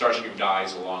 Starscream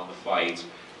dies along the fight.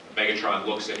 Megatron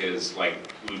looks at his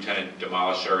Lieutenant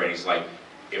Demolisher, and he's like,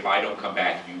 "If I don't come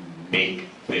back, you make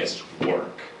this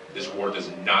work. This war does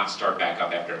not start back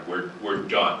up after we're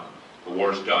done. The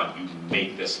war's done. You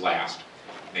make this last."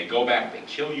 And they go back, they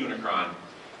kill Unicron,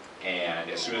 and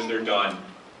as soon as they're done,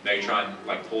 Megatron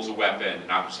pulls a weapon, and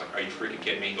Optimus like, "Are you freaking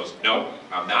kidding me?" He goes, "No,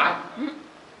 I'm not,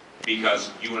 because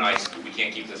you and I, we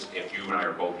can't keep this. If you and I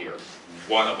are both here,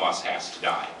 one of us has to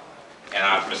die." And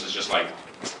Optimus is just like,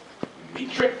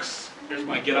 "Matrix, there's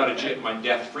my get out of jail, my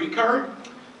death free card.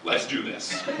 Let's do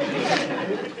this."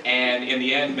 And in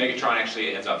the end, Megatron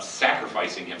actually ends up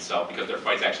sacrificing himself because their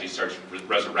fight actually starts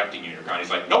resurrecting Unicron. He's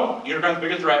like, "Nope, Unicron's a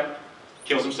bigger threat."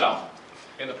 Kills himself.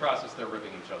 In the process, they're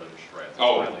ripping each other to shreds.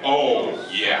 Oh,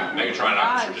 yeah. Megatron and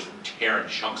Optimus are just tearing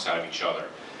chunks out of each other.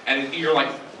 And you're like,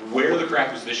 where the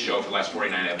crap was this show for the last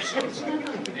 49 episodes?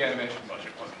 The animation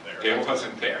budget wasn't there. It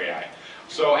wasn't there, yeah.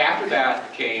 So after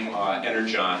that came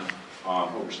Energon.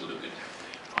 We're still doing it.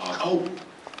 God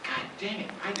dang it,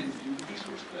 I didn't do the Beast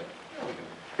Wars clip.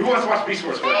 Who wants to watch Beast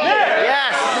Wars clip?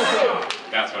 Yes!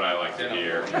 That's what I like to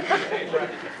hear.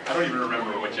 I don't even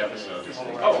remember which episode this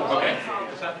thing. Oh, okay.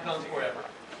 Decepticons forever.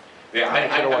 Yeah,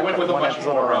 I went with a much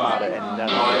more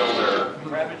milder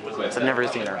clip. I've never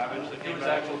seen her. It was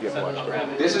actual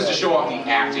Decepticons. This is to show off the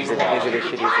acting Is it quality. as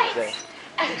shitty as it say?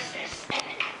 Access and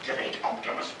activate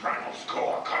Optimus Primal's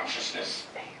core consciousness.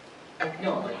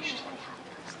 Acknowledged.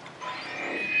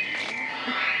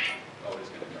 Oh, it's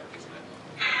gonna be dark, isn't it?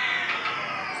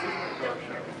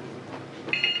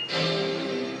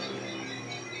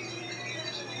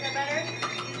 Feel better?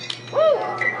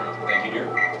 Thank you, dear.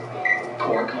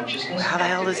 Core consciousness. How the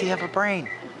hell does he have a brain?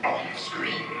 On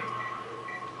screen.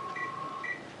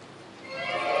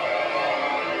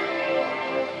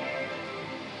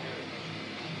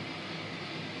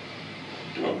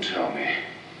 Don't tell me.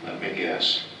 Let me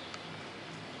guess.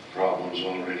 Problems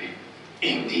already?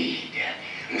 Indeed.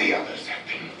 The others have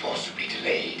been forcibly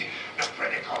delayed. The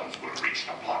Predacons will reach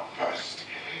the pod first.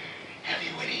 Have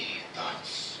you any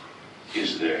thoughts?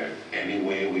 Is there any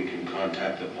way we can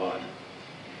contact the pod?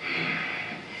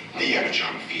 The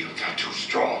energon fields are too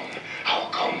strong.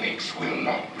 Our comlinks will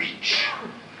not reach.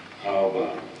 How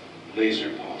about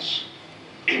laser pulse?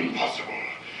 Impossible.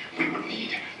 We would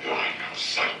need line of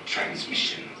sight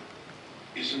transmission.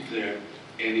 Isn't there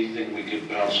anything we could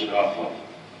bounce it off of?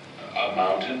 A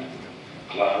mountain?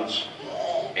 Clouds?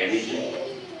 Anything?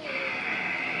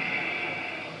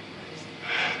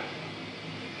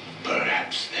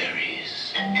 Perhaps there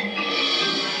is.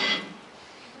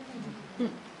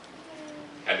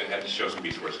 Had to show some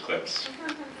Beast Wars clips,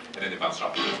 and then they bounced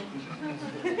off.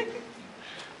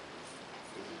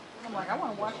 I'm like, I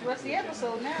want to watch the rest of the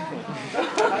episode now.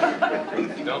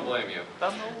 Don't blame you.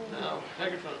 No,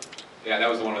 Megatron. Yeah, that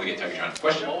was the one where they get Tigatron.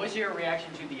 Question? What was your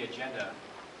reaction to the agenda?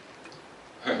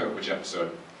 Which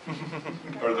episode?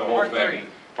 Or the whole Part thing?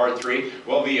 Part 3?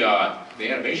 Well, the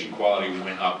animation quality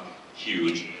went up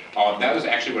huge. That was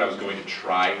actually what I was going to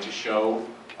try to show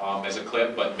as a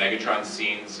clip, but Megatron's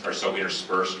scenes are so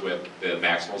interspersed with the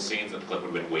Maximal scenes that the clip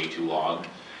would have been way too long.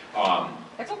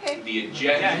 That's okay. The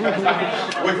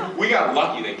agenda, we got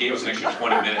lucky. They gave us an extra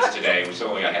 20 minutes today. We still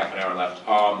only got half an hour left.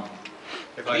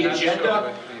 If I The had to show agenda-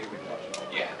 it, we'd watch it all.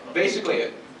 Yeah,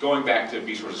 basically, going back to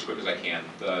Beast Wars as quick as I can,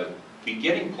 the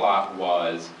beginning plot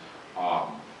was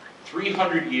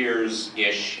 300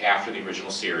 years-ish after the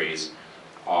original series,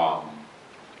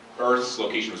 Earth's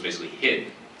location was basically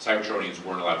hidden. Cybertronians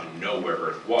weren't allowed to know where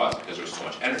Earth was because there was so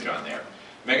much energon there.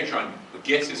 Megatron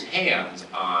gets his hands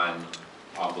on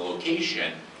the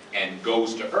location and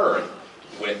goes to Earth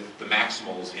with the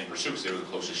Maximals in pursuit because they were the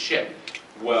closest ship.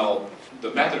 Well, the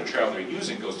method of travel they're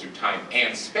using goes through time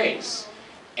and space,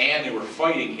 and they were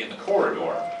fighting in the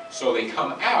corridor. So they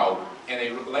come out and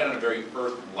they land on a very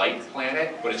Earth-like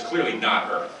planet, but it's clearly not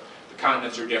Earth. The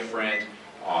continents are different.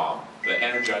 The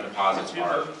energon deposits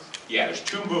are, yeah, there's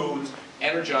 2 moons.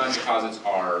 Energon deposits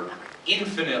are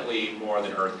infinitely more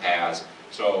than Earth has.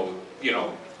 So, you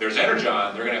know, there's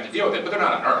energon, they're going to have to deal with it, but they're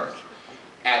not on Earth.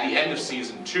 At the end of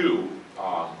season 2,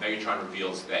 Megatron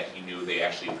reveals that he knew they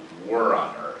actually were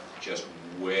on Earth, just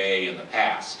way in the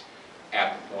past,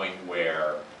 at the point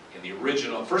where in the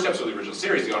first episode of the original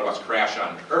series, the Autobots crash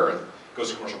on Earth,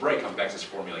 goes to commercial break, comes back to us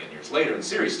 4 million years later, and the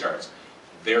series starts.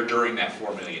 They're during that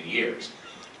 4 million years.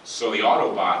 So the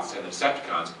Autobots and the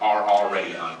Decepticons are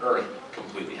already on Earth,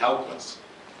 completely helpless.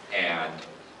 And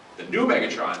the new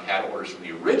Megatron had orders from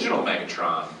the original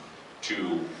Megatron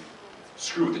to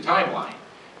screw with the timeline.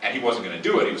 And he wasn't going to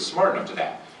do it, he was smart enough to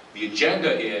that. The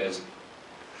agenda is,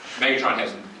 Megatron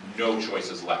has no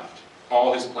choices left.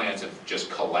 All his plans have just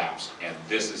collapsed, and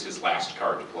this is his last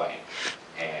card to play.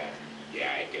 And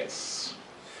yeah, it gets...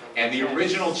 And the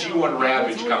original G1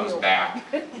 Ravage comes back,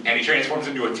 and he transforms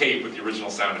into a tape with the original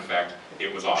sound effect.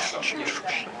 It was awesome.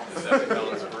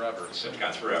 Decepticons forever.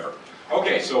 Decepticons forever.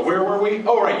 Okay, so where were we?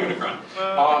 Oh, right, Unicron.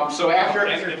 So after...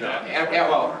 After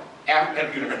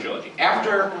Unicron Trilogy.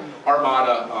 After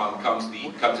Armada comes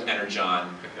Energon.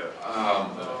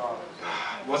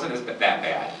 It wasn't that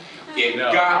bad. It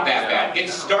got that bad. It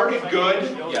started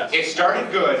good. Yes. It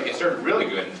started good. It started really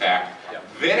good, in fact. Yep.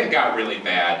 Then it got really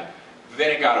bad.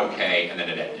 Then it got okay, and then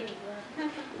it ended.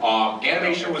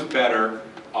 Animation was better.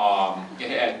 It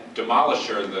had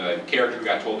Demolisher, the character who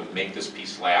got told to make this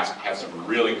piece last, had some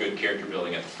really good character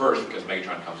building at first because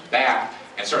Megatron comes back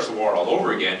and starts the war all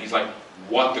over again. He's like,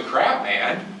 what the crap,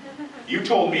 man? You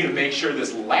told me to make sure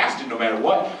this lasted no matter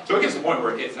what. So it gets to the point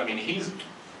where it's, I mean, he's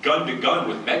gun to gun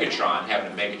with Megatron, having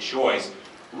to make a choice.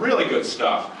 Really good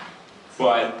stuff.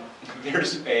 But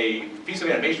there's a piece of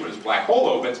animation where this black hole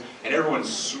opens, and everyone,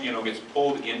 gets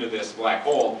pulled into this black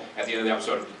hole at the end of the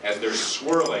episode as they're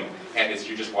swirling, and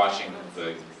you're just watching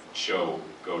the show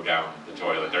go down the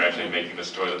toilet. They're actually making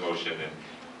this toilet motion, and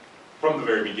from the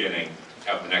very beginning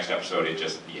of the next episode, it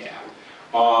just, yeah.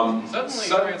 Suddenly,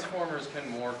 Transformers can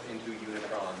morph into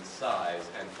Unicron's size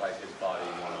and fight his body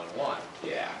one-on-one.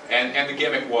 Yeah, and the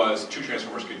gimmick was two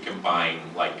Transformers could combine,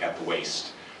 like, at the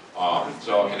waist.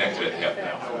 So connected at the hip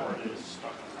now.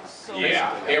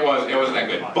 Yeah, it wasn't that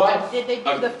good. But did they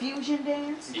do the fusion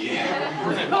dance? Yeah.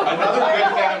 Another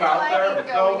good thing about there,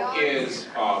 though, is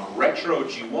retro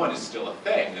G1 is still a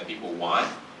thing that people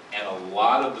want, and a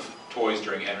lot of the toys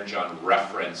during Energon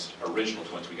referenced original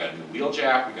toys. We got a new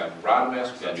Wheeljack, we got a new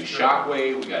Rodimus, we got a new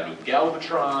Shockwave, we got a new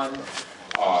Galvatron,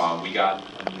 we got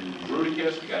a new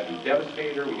Bruticus, we got a new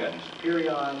Devastator, we got a new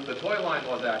Superion. The toy line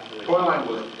was actually... Toy line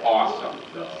was awesome.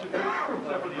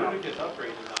 Except for the Unicus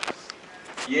upgrade is nice.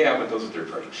 Yeah, but those are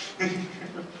third party.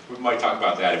 We might talk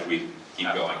about that if we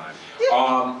keep going.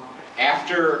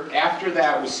 After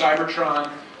that was Cybertron.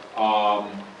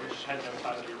 Which had no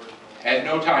tie to the original. Had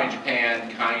no tie in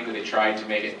Japan, kind of. They tried to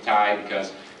make it tie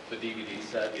because The DVD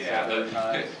set. yeah,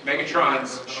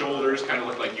 Megatron's shoulders kind of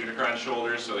looked like Unicron's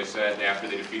shoulders, so they said after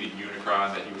they defeated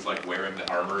Unicron that he was like wearing the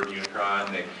armored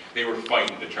Unicron. They were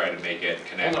fighting to try to make it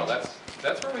connect. Well, no,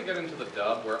 that's where we get into the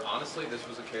dub, where honestly this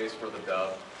was a case where the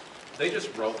dub, they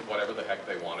just wrote whatever the heck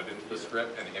they wanted into the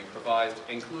script and improvised,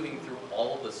 including through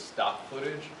all of the stock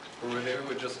footage, where they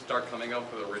would just start coming up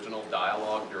with original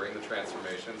dialogue during the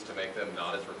transformations to make them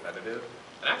not as repetitive.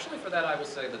 And actually for that I will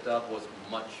say the dub was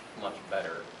much, much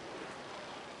better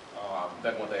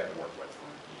than what they had to work with.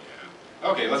 Yeah.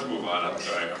 Okay, let's move on. I'm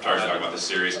sorry, I'm tired of talking about this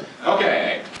series.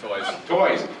 Okay. Toys.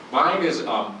 Toys. Mine is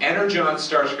Energon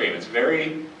Starscream. It's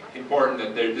very important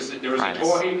that there was a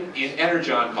toy in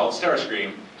Energon called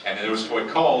Starscream, and then there was a toy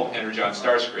called Energon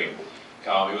Starscream.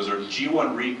 It was a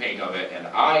G1 repaint of it, and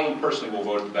I personally will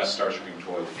vote it the best Starscream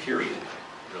toy, period.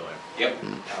 Really? Yep.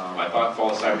 I thought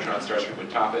Fall of Cybertron Starscream would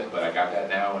top it, but I got that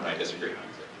now, and I disagree.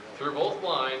 Through both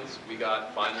lines, we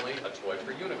got finally a toy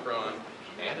for Unicron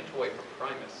and a toy for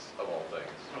Primus, of all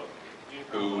things.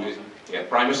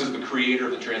 Primus is the creator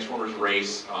of the Transformers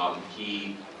race.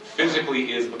 He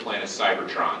physically is the planet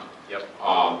Cybertron. Yep.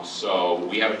 So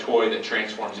we have a toy that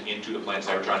transforms into the planet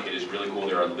Cybertron. It is really cool.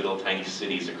 There are little tiny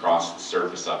cities across the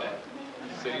surface of it.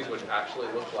 Cities which actually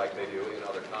look like they do in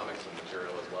other comics and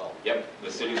material as well. Yep, the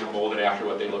cities are molded after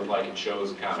what they look like in shows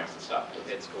and comics and stuff.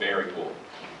 It's cool. Very cool.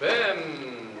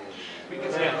 Then...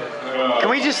 Can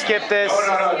we just skip this?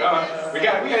 No. We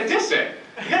gotta diss it.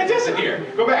 We gotta diss it here.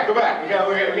 Go back. We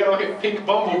gotta look at Pink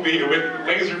Bumblebee with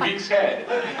Laserbeak's head.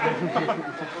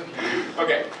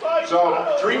 Okay,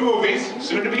 so 3 movies,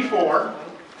 soon to be 4.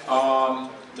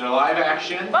 They're live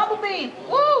action. Bumblebee!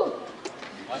 Woo!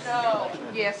 No.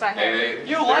 Yes, I have.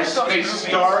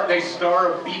 They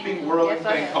star a beeping whirling Yes,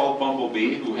 I thing have. called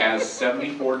Bumblebee, who has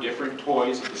 74 different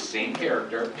toys of the same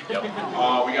character. Yep. We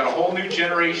got a whole new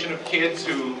generation of kids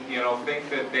who, think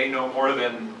that they know more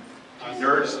than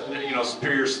nerds,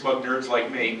 superior smug nerds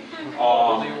like me.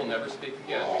 Bumblebee will never speak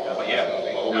again. But yeah,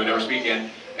 Bumblebee will never speak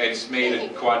again. It's made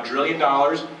 $1 quadrillion,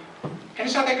 and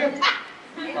it's not that good.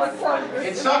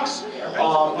 It sucks.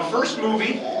 The first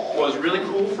movie was really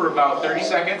cool for about 30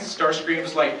 seconds.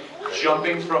 Starscream's like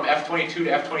jumping from F-22 to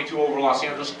F-22 over Los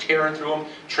Angeles, tearing through them,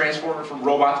 transforming from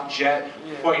robot to jet,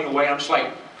 fighting away. I'm just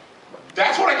like,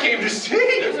 That's what I came to see.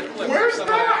 There's a clip Where's where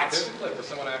someone- that? There's a clip where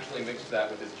someone actually mixed that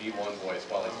with his G1 voice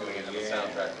while he's doing it in the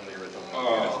soundtrack from the original movie.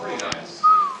 Oh. It's pretty nice.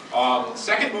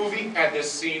 Second movie had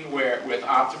this scene where with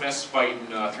Optimus fighting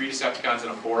 3 Decepticons in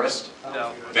a forest.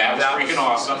 No. That was freaking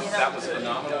awesome. That was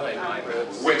phenomenal in my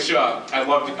books. Which I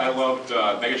loved.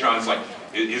 Megatron's like,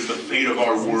 is the fate of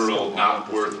our world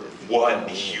not worth one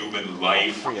human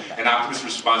life? And Optimus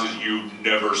responds, "You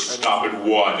never stop at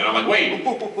one." And I'm like, wait.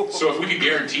 So if we could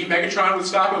guarantee Megatron would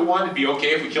stop at one, it'd be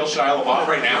okay if we kill Shia LaBeouf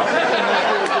right now?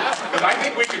 Because I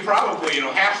think we could probably,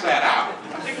 hash that out.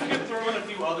 I think we could throw in a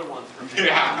few other ones for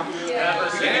Yeah. Yeah,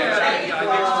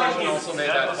 I think also made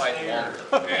that fight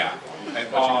longer. Yeah. But you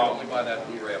can only buy that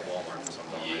Blu-ray at Walmart for some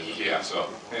reason. Yeah. So.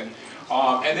 And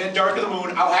then Dark of the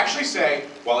Moon. I'll actually say,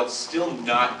 while it's still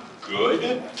not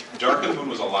good, Dark of the Moon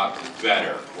was a lot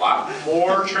better. A lot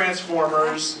more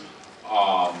Transformers.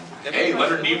 Hey,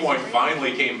 Leonard Nimoy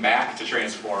finally came back to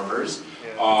Transformers.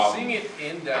 Seeing it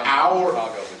in downtown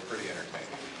Chicago was pretty entertaining.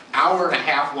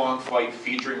 Hour-and-a-half long fight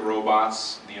featuring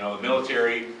robots. The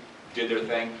military did their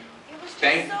thing. It was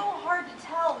just so hard to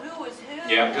tell who was who.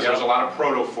 Yeah, because there was a lot of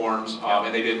protoforms,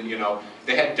 and they didn't,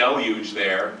 they had Deluge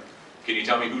there. Can you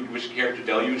tell me which character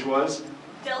Deluge was?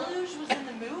 Deluge was in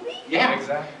the movie? Yeah,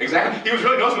 exactly. He was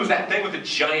really awesome. It was that thing with the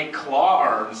giant claw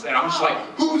arms, and I'm just like,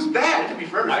 who's that? It took me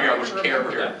forever to figure out which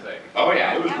character. Oh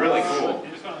yeah, it was really cool.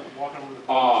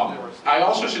 I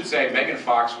also should say Megan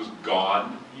Fox was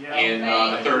gone in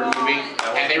the third movie,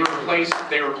 and they replaced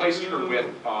her with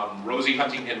Rosie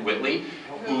Huntington-Whiteley,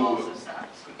 who.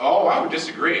 Oh, I would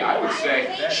disagree. I would say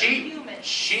I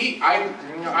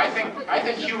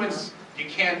think humans, you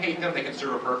can't hate them. They can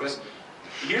serve a purpose.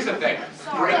 Here's the thing.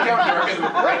 Write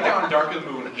down Dark of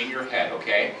the Moon in your head,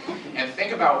 okay? And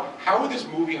think about how would this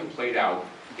movie have played out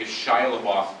if Shia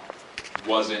LaBeouf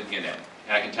wasn't in it.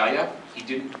 And I can tell you,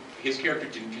 his character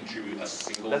didn't contribute a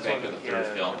single thing to the third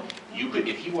film.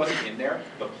 If he wasn't in there,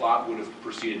 the plot would have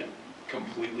proceeded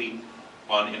completely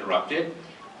uninterrupted.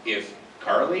 If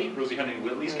Carly, Rosie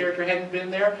Huntington-Whiteley's character, hadn't been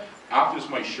there, Optimus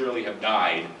might surely have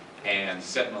died, and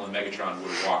Sentinel and Megatron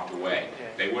would have walked away.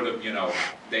 They would have,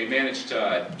 they managed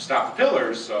to stop the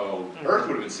pillars, so Earth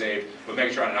would have been saved, but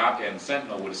Megatron and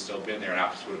Sentinel would have still been there, and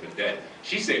Optimus would have been dead.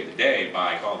 She saved the day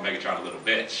by calling Megatron a little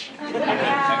bitch. And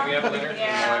we have Leonard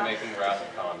Nimoy making Wrath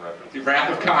of Khan references. The Wrath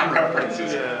of Khan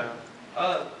references. The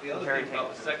other thing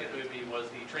about the second movie was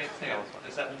the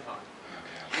Decepticon.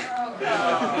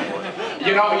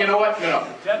 You know what? No.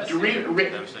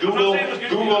 Google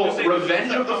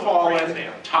Revenge of the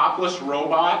Fallen topless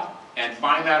robot and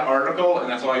find that article, and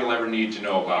that's all you'll ever need to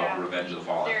know about Revenge of the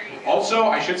Fallen. Also,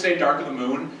 I should say Dark of the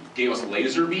Moon gave us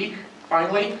Laserbeak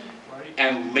finally,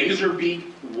 and Laserbeak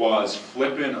was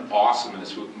flippin' awesome in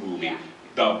this movie.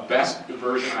 The best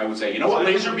version, I would say. You know what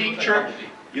Laserbeak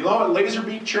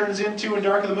turns into in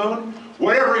Dark of the Moon?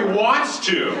 Whatever he wants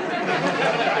to.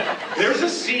 There's a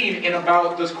scene in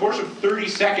about the course of 30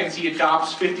 seconds, he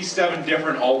adopts 57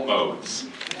 different alt modes.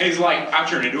 And he's like, I'm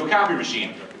turned into a copy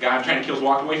machine. The guy I'm trying to kill is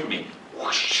walking away from me.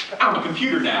 Whoosh, I'm a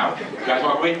computer now. The guy's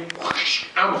walking away. Whoosh,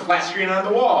 I'm a flat screen on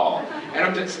the wall. And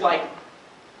I'm just like,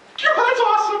 that's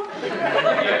awesome.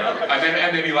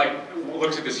 And then he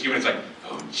looks at this human and is like,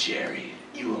 oh, Jerry,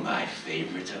 you are my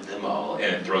favorite of them all. And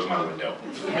it throws him out the window.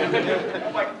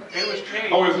 It was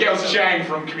Chang. Oh, it was Chang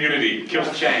from Community.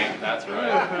 Kills Chang. That's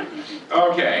right.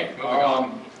 Okay.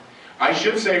 I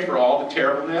should say, for all the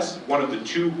terribleness, one of the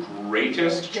two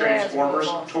greatest Transformers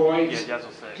toys.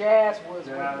 Jazz was.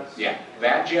 Yeah,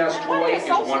 that Jazz toy is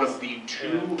one of the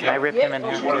two. Can I rip him in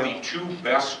Is half one of too? the two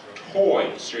best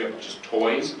toys, straight up just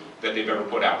toys, that they've ever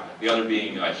put out. The other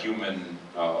being a human,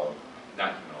 not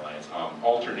Human Alliance,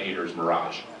 Alternator's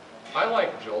Mirage. I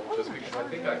like Jolt just because I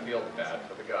think I feel bad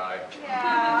for the guy.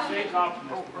 Yeah.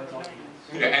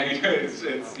 Yeah, and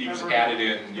he was added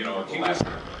in, the last.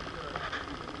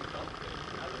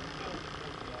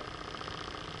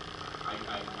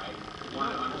 I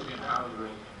want to understand how he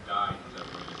really died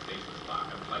when the stasis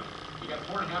lock. I was like, he got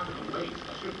 4.5 in the waist.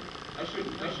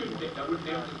 That wouldn't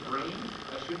damage his brain.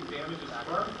 That shouldn't damage his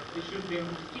spark. It shouldn't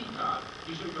damage his decon.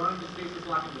 He should have gone into stasis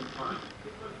lock and been fine.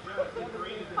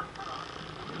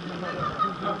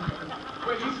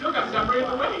 Wait, he still got separated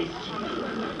the waist.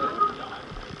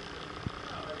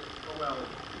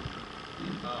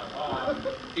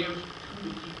 Damage to the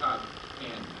decon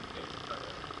and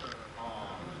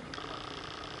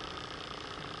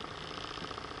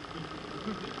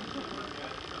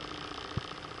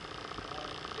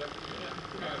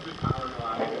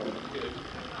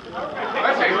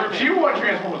G1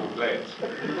 Transformers with blades.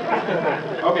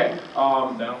 Okay.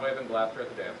 Soundwave and Blaster at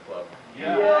the dance club.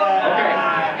 Okay.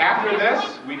 After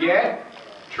this, we get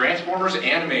Transformers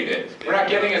Animated. We're not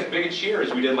getting as big a cheer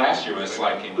as we did last year when this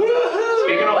slide came up.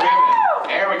 Speaking of women,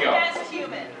 there we go. Best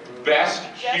human. Best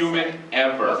human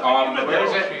ever. Where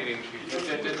is it?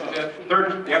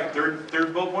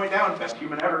 Third bullet point down. Best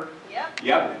human ever. Yep.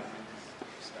 Yep.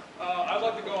 I'd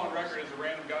like to go on record as a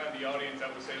random guy in the audience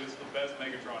that would say this is the best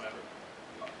Megatron ever.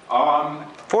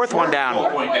 Fourth one down.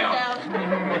 Bullet point down.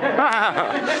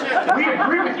 We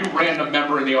agree with you, random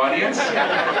member in the audience.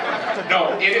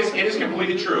 No, it is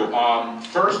completely true.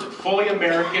 First fully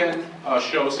American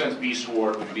show since Beast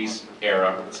Wars, Beast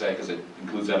era, let's say, because it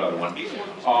includes that other one.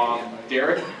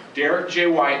 Derek J.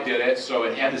 White did it, so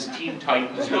it had this Teen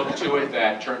Titans look to it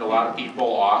that turned a lot of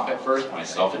people off at first,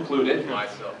 myself included.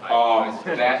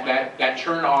 That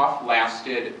turn off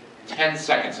lasted 10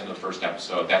 seconds into the first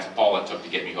episode. That's all it took to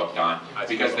get me hooked on,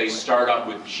 because they start up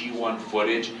with G1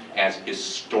 footage as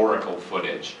historical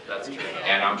footage. That's true.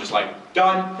 And I'm just like,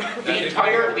 done. The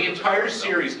entire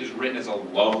series is written as a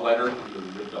love letter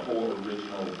to the whole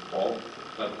original bulk,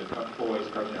 like the toys,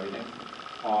 and everything.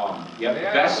 Yeah, May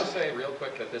I also say real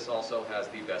quick that this also has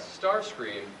the best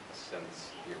Starscream since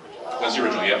the original. That's the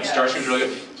original, yeah. Starscream's really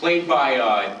good. Played by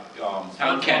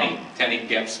Tom Kenny.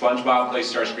 Yeah, SpongeBob plays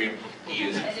Starscream. He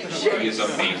is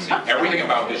amazing. Everything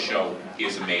about this show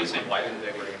is amazing. Why didn't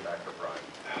they bring him back for Prime?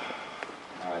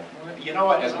 You know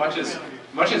what? As much as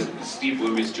Steve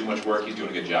Blum is too much work, he's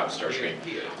doing a good job, Starscream.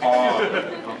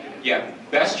 Yeah,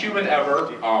 best human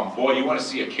ever. Boy, you want to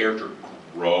see a character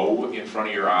grow in front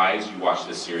of your eyes, you watch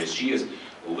this series. She is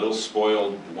a little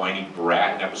spoiled, whiny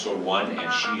brat in episode 1,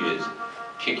 and she is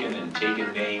kicking and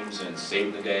taking names and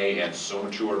saving the day, and so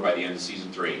mature by the end of season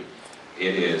 3.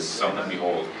 It is something to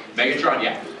behold. Megatron,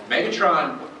 yeah.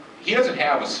 Megatron, he doesn't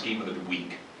have a scheme of the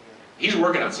week. He's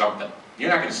working on something. You're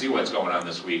not going to see what's going on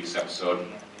this week's episode.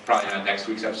 Probably not next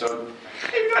week's episode.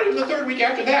 Maybe not even the third week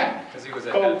after that. Because he was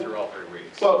ahead through all 3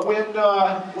 weeks. But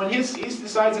when he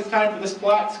decides it's time for this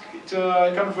plot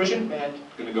to come to fruition, man,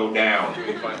 it's going to go down.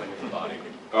 We finally hit the body.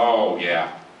 Oh,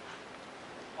 yeah.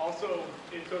 Also,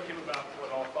 it took him about, what,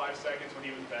 all 5 seconds when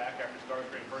he was back after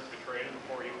Starscream first betrayed him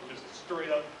before he was just straight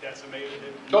up decimated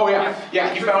him. Oh, yeah.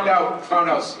 Yeah, he found out,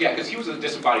 yeah, because he was a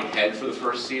disembodied head for the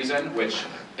first season, which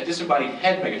a disembodied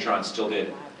head Megatron still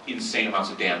did insane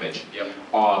amounts of damage. Yep.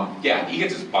 Yeah, he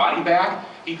gets his body back.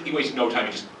 He wastes no time.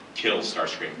 He just kills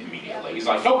Starscream immediately. He's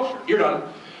like, nope, you're done.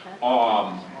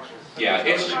 Yeah,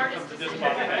 it's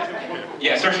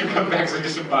yeah, Starscream comes back as a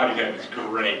disembodied head. It's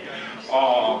great.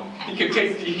 He can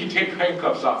take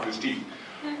handcuffs off his teeth.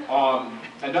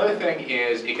 Another thing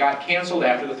is, it got canceled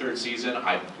after the 3rd season.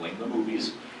 I blame the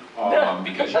movies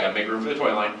because you got to make room for the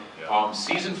toy line.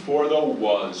 Season 4 though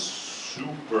was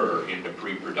super into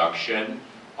pre-production.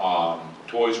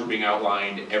 Toys were being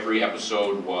outlined. Every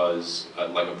episode was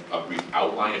like a brief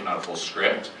outline, if not a full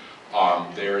script.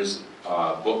 There's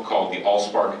a book called the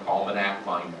Allspark Almanac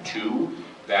Volume 2.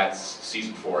 That's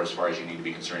season 4 as far as you need to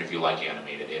be concerned if you like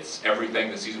animated. It's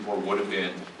everything that season 4 would have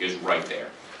been is right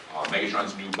there.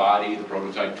 Megatron's new body, the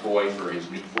prototype toy for his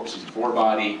new season 4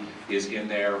 body is in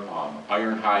there.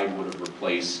 Ironhide would have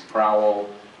replaced Prowl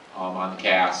on the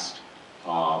cast.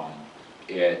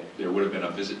 There would have been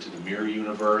a visit to the Mirror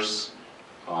Universe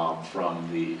from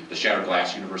the Shattered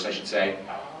Glass universe, I should say.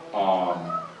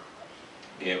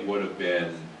 It would have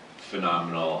been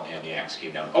phenomenal, and the axe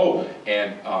came down. Oh,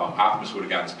 and Optimus would have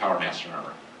gotten his Power Master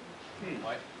armor.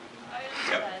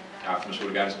 Yep, Optimus would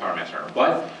have gotten his Power Master armor.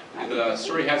 But the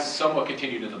story has somewhat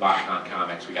continued in the BotCon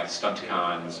comics. We got the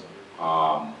Stunt-Cons.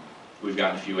 We've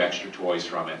gotten a few extra toys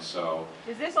from it, so.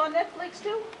 Is this on Netflix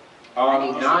too?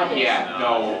 Not yet,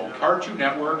 no. Cartoon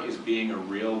Network is being a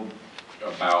real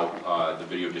about the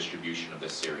video distribution of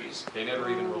this series. They never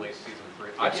even released season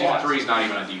 3. Season 3 is not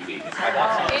even on DVD. It's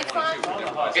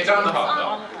on. It's on the hub,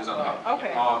 though. It's on the hub.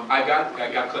 Okay. I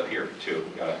got a clip here too.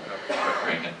 Got a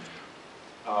cranking.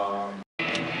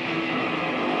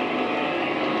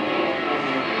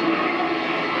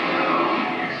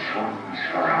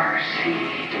 For our seed.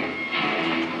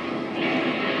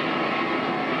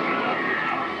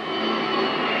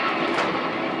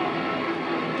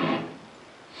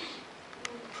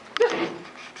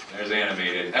 There's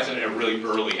animated. That's a really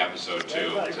early episode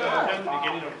too. That's the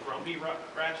beginning of Grumpy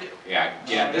Ratchet.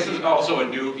 Yeah. This is also a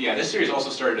new. Yeah, this series also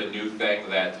started a new thing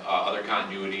that other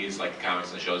continuities, like the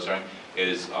comics and the shows,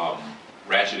 is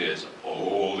Ratchet is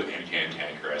old and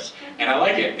cantankerous, and I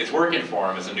like it. It's working for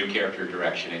him as a new character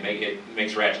direction. It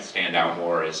makes Ratchet stand out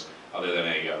more as other than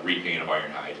a repaint of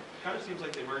Ironhide. Kind of seems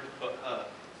like they merged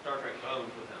Star Trek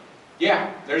Bones with him.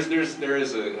 Yeah, there is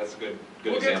that's a good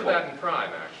We'll get to example. that in Prime,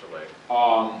 actually.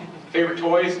 Favorite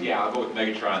toys? Yeah, I'll go with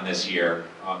Megatron this year.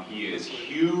 He is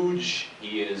huge.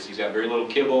 He's got very little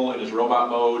kibble in his robot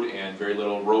mode and very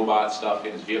little robot stuff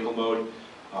in his vehicle mode.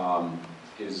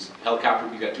 His helicopter,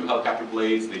 he's got 2 helicopter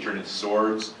blades. They turn into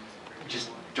swords. Just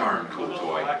darn cool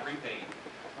toy. Black repaint.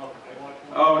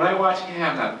 Oh, and I watch.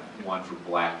 Yeah, I'm not one for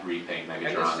black repaint And the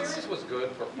Megatrons. series was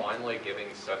good for finally giving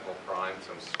Sentinel Prime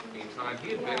some screen time.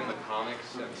 He had been in the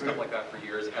comics and stuff like that for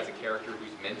years as a character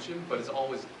who's mentioned, but is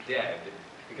always dead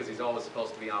because he's always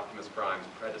supposed to be Optimus Prime's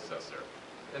predecessor.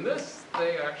 In this,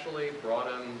 they actually brought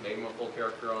him, made him a full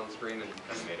character on screen, and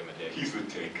kind of made him a dick. He's the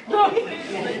Tick.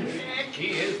 He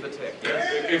is the Tick, yes.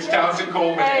 It's Townsend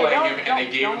Coleman Hey, playing don't- him, and they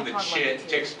gave don't him the talk about the Tick.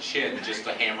 Tick's chin just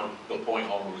to hammer the point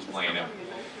home who's playing him.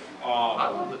 I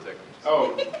love the Tick.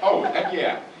 Oh, heck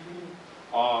yeah.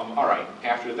 All right.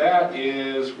 After that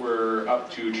is we're up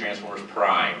to Transformers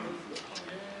Prime.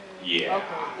 Yeah.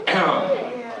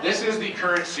 This is the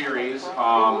current series.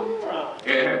 I'm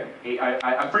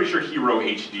pretty sure he wrote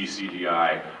HD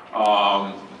CGI.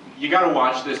 You got to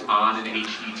watch this on an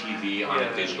HD TV on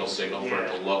a digital signal for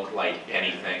it to look like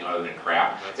anything other than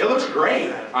crap. It looks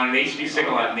great on an HD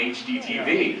signal on an HD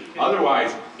TV.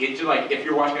 Otherwise, it's just like if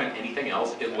you're watching on anything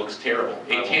else, it looks terrible.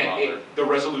 It can't. The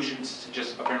resolutions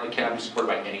just apparently cannot be supported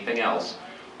by anything else.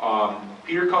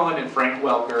 Peter Cullen and Frank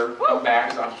Welker come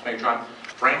back as Optimus Megatron.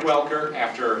 Frank Welker,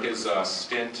 after his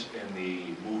stint in the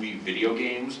movie video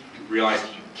games, realized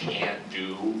he can't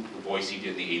do the voice he did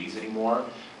in the 80s anymore.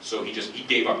 So he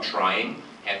gave up trying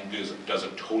and does a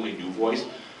totally new voice.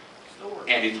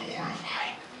 And it's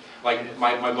horrifying. Like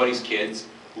my buddy's kids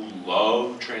who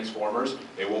love Transformers,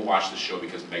 they won't watch the show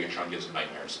because Megatron gives them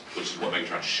nightmares, which is what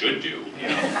Megatron should do.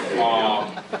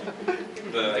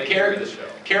 The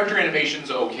character animation's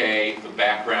okay. The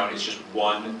background is just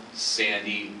one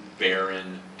sandy,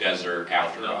 barren desert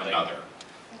after another.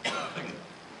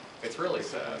 It's really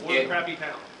sad. What a crappy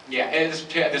town. Yeah, and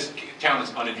this town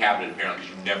is uninhabited apparently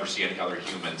because you never see any other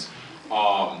humans.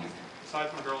 Aside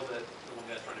from the girls that the one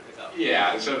guy's trying to pick up.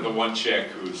 Yeah, except for the one chick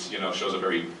who's shows up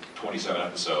every 27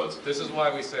 episodes. This is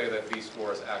why we say that Beast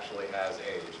Wars actually has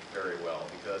aged very well,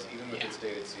 because even with its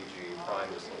dated CG, Prime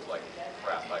just looks like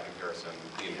crap by comparison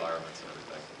with the environments and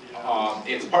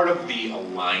everything. It's part of the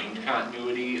aligned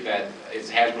continuity that is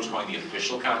Hasbro's calling the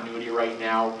official continuity right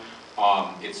now.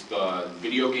 It's the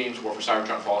video games, War for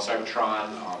Cybertron, Fall of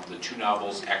Cybertron, the 2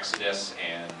 novels, Exodus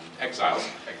and Exiles,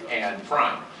 and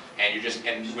Prime.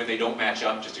 And when they don't match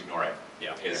up, just ignore it.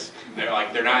 Yeah.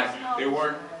 They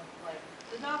weren't.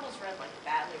 The novels read like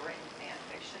badly written fan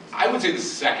fiction. I would say the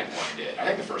second one did. I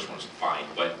think the first one was fine,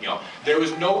 but there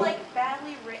was no. Like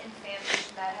badly written fan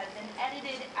fiction that had been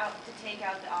edited out to take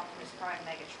out the Optimus Prime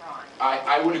Megatron.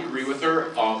 I would agree with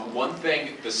her. One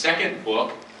thing, the second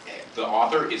book, the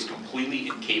author is completely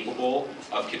incapable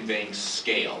of conveying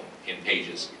scale in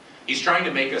pages. He's trying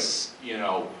to make us,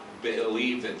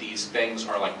 believe that these things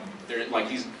are they're like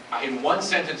these. In one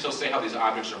sentence, he'll say how these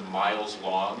objects are miles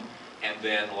long, and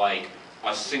then like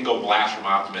a single blast from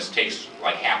Optimus takes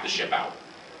like half the ship out.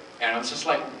 And I'm just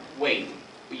like, wait,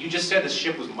 you just said the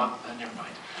ship was never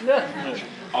mind.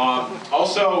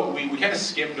 Also, we kind of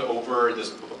skimmed over this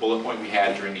bullet point we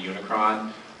had during the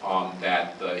Unicron,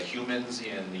 that the humans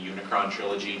in the Unicron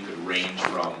trilogy could range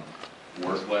from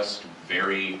worthless to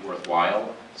very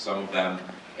worthwhile, some of them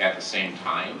at the same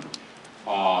time.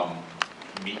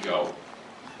 Miko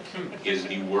is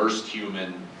the worst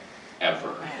human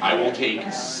ever. I will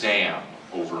take Sam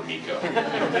over Miko.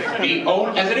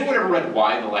 Has anyone ever read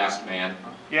Y the Last Man?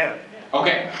 Yeah.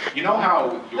 Okay, you know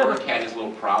how York had his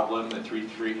little problem that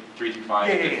 335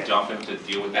 didn't dump him to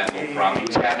deal with that little problem he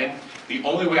was having? The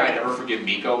only way I'd ever forgive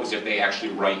Miko is if they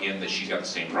actually write in that she's got the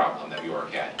same problem that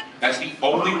York had. That's the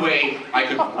only way I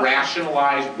could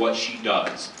rationalize what she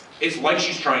does. It's like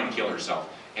she's trying to kill herself.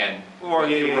 And what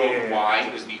they wrote Y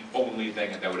is the only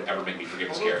thing that would ever make me forgive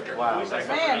his character. Wow.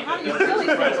 Man, how do you kill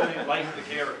yourself? I like the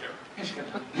character.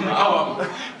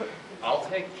 I'll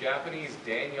take Japanese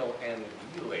Daniel and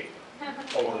Wheelie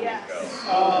over Yes.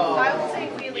 Miko. I will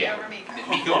take Wheelie Yeah. over Miko.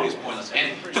 Miko is pointless,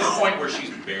 and to the point where she's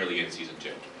barely in season 2.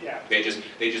 Yeah. They just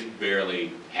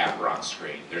barely have her on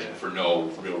screen. There's for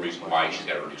no real reason why she's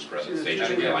got a reduced presence. They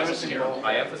just realize it's terrible.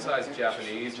 I emphasize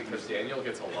Japanese because Daniel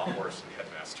gets a lot worse in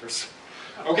Headmasters.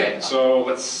 Okay, so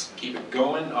let's keep it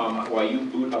going. While you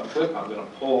boot up Clip, I'm going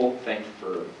to pull, thank you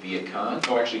for Viacon.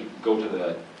 Oh, actually, go to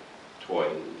the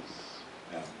toys.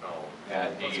 Let's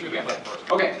do Yeah. that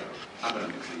first. Okay, I'm going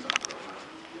to mix these up.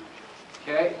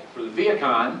 Okay, for the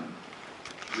Viacon,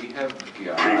 we have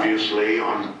got... Previously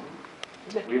on...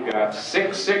 We've got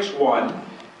 661,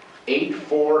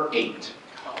 848.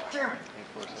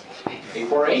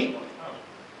 848?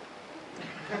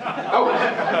 Oh,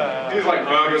 he's like,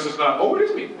 well, I guess it's not. Oh, it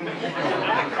is me.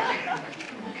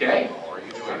 Okay.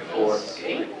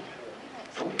 848.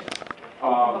 There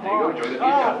you go, enjoy the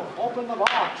video. Open the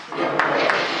box.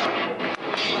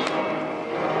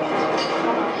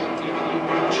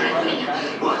 Trenton,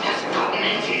 what has gotten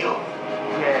into you?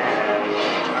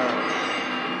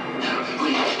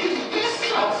 This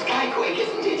is all Skyquake,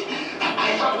 isn't it?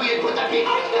 I thought we had put that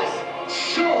behind us.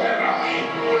 So had I.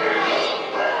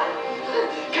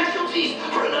 Casualties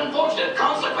are an unfortunate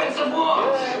consequence of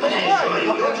war. But I assure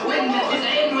you, your twin met his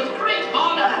end with great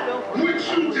honor. Which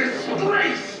you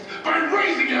disgraced by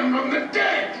raising him from the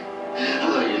dead.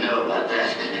 Oh, you know about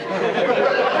that.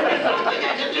 Something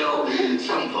I can do.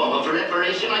 Some form of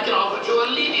reparation I can offer to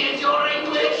alleviate your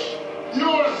anguish.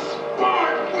 Your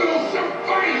spark will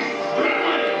suffice.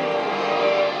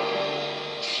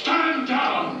 Stand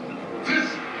down. This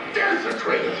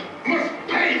desecrator must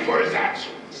pay for his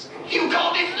actions. You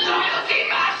call this loyalty,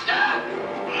 Master?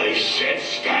 I said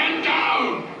stand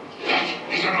down. That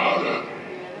is an order.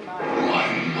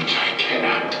 One which I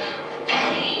cannot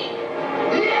follow.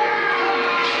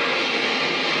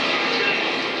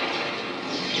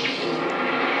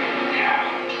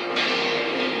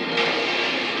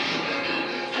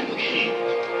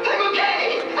 I'm okay.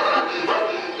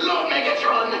 Lord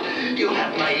Megatron, you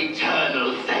have my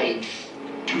eternal thanks.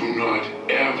 Do not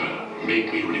ever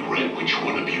make me regret which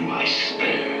one of you I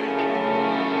spared.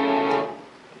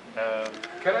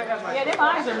 Can I have my... Yeah, their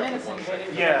eyes are menacing, but I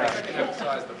can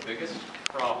emphasize the biggest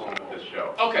problem with this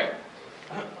show. Okay.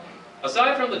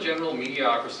 Aside from the general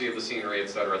mediocrity of the scenery,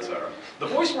 etc., the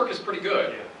voice work is pretty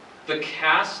good. The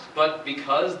cast, but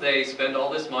because they spend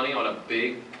all this money on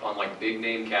big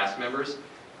name cast members,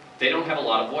 they don't have a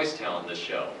lot of voice talent in this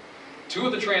show. Two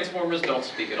of the Transformers don't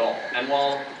speak at all. And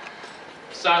while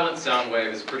Silent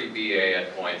Soundwave is pretty BA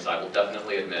at points, I will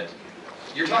definitely admit,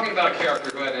 you're talking about a character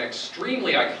who had an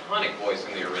extremely iconic voice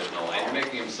in the original, and you're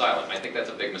making him silent. I think that's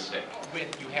a big mistake. When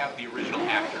you have the original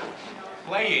actor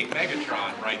playing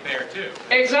Megatron right there, too.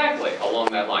 Exactly,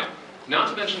 along that line. Not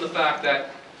to mention the fact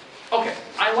that, okay,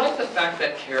 I like the fact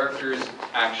that characters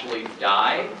actually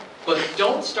die, but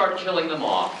don't start killing them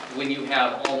off when you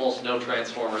have almost no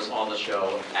Transformers on the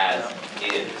show as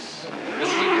is. This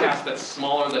is a cast that's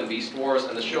smaller than Beast Wars,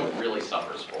 and the show really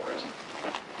suffers for it.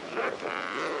 Am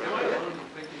I alone in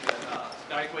thinking that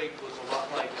Skyquake was a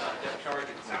lot like Depth Charge?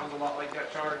 It sounds a lot like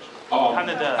Depth Charge.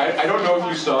 I don't know if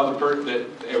you saw the that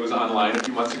it was online a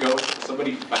few months ago.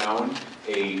 Somebody found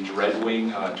a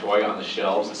Dreadwing toy on the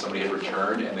shelves that somebody had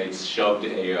returned, and they shoved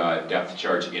a Depth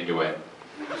Charge into it.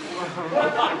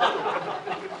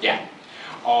 Yeah.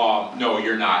 No,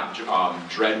 you're not.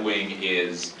 Dreadwing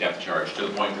is Depth Charge to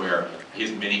the point where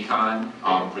his Minicon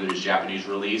for his Japanese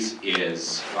release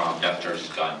is Depth Charge is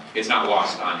done. It's not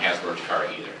lost on Hasbro or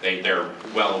Takara either. They're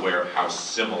well aware of how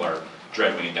similar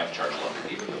Dreadwing and Depth Charge look.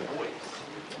 Even the voice.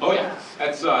 Oh yeah,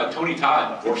 that's Tony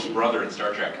Todd, Worf's brother in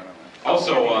Star Trek.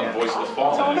 Also the voice of the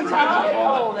Fallen. Tony Todd?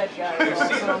 Oh, that guy. If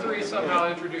Season 3 somehow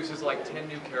introduces like 10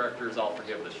 new characters, I'll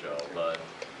forgive the show, but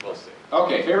we'll see.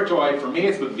 Okay, favorite toy, for me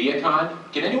it's the Viacon.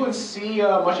 Can anyone see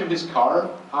much of his car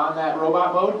on that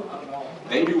robot mode?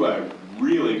 They do a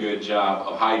really good job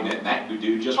of hiding it, and that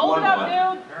dude just Hold won it up,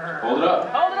 one. dude. Hold it up.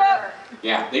 Hold it up.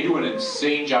 Yeah, they do an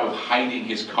insane job of hiding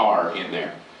his car in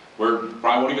there. We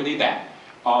probably won't even need that.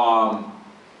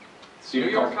 New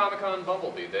York Comic Con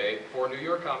Bumblebee. For New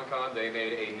York Comic Con, they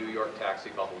made a New York Taxi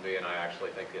Bumblebee, and I actually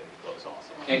think it looks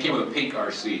awesome. And it came with a pink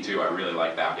RC too. I really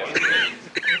like that one.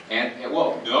 Yes.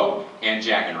 And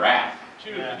Jack and Raph.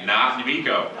 Not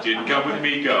Miko. Didn't come with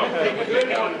Miko.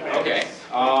 Okay.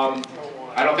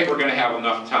 I don't think we're going to have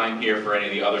enough time here for any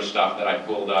of the other stuff that I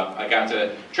pulled up. I got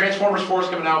to Transformers 4 is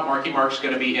coming out. Marky Mark's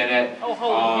going to be in it.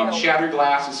 Shattered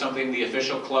Glass is something the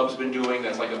official club's been doing.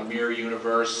 That's like a mirror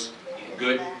universe.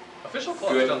 Good. Official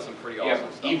Club's done some pretty awesome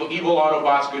stuff. Evil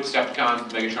Autobots, good Decepticons.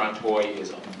 Megatron toy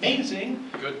is amazing.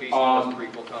 Good Beast Wars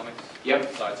prequel comics.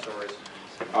 Yep. Side stories.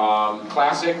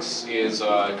 Classics is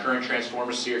current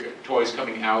Transformers toys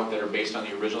coming out that are based on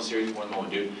the original series. One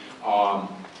moment, dude.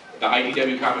 The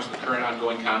IDW comics, the current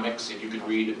ongoing comics, if you can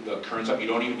read the current stuff, you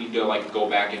don't even need to like go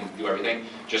back and do everything.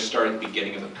 Just start at the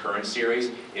beginning of the current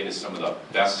series. It is some of the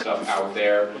best stuff out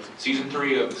there. Season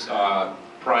 3 of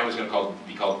Prime is going to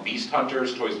be called Beast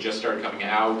Hunters. Toys just started coming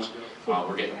out.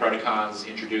 We're getting Predacons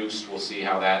introduced. We'll see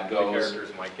how that goes. The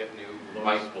characters might get new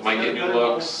looks. Might get new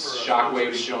looks.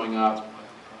 Shockwave's showing up.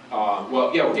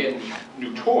 Well, yeah, we're getting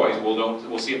new toys.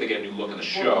 We'll see if they get a new look in the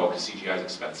show because CGI is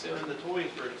expensive. And the toys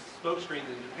for smoke screens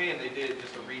in Japan, they did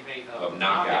just a repaint Of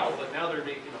knockout. but now they're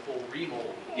making a full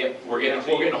remold. Yep, we're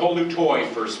getting a whole new toy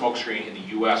for smokescreen in the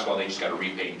US while they just got a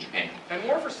repaint in Japan. And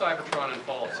War for Cybertron and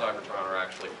Fall of Cybertron are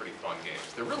actually pretty fun games.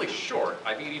 They're really short.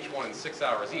 I beat each one in 6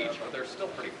 hours each, but they're still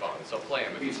pretty fun. So play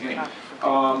them if Beats you me. can.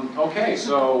 Okay,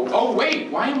 so, oh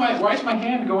wait, why is my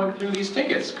hand going through these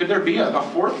tickets? Could there be a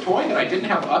fourth toy that I didn't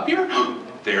have up here?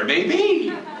 There may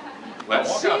be. Let's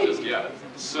Walk out just see. yet.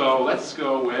 So let's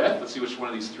go with, let's see which one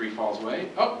of these three falls away.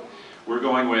 Oh, we're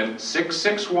going with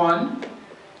 661,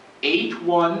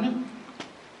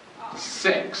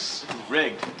 816.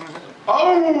 Rigged.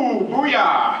 Oh,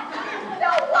 booyah!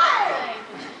 No way!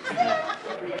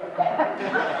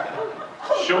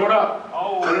 Show it up.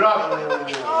 Put it up.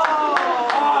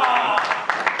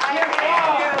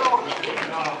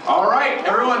 All right,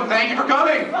 everyone, thank you for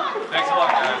coming. Thanks a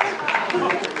lot, guys.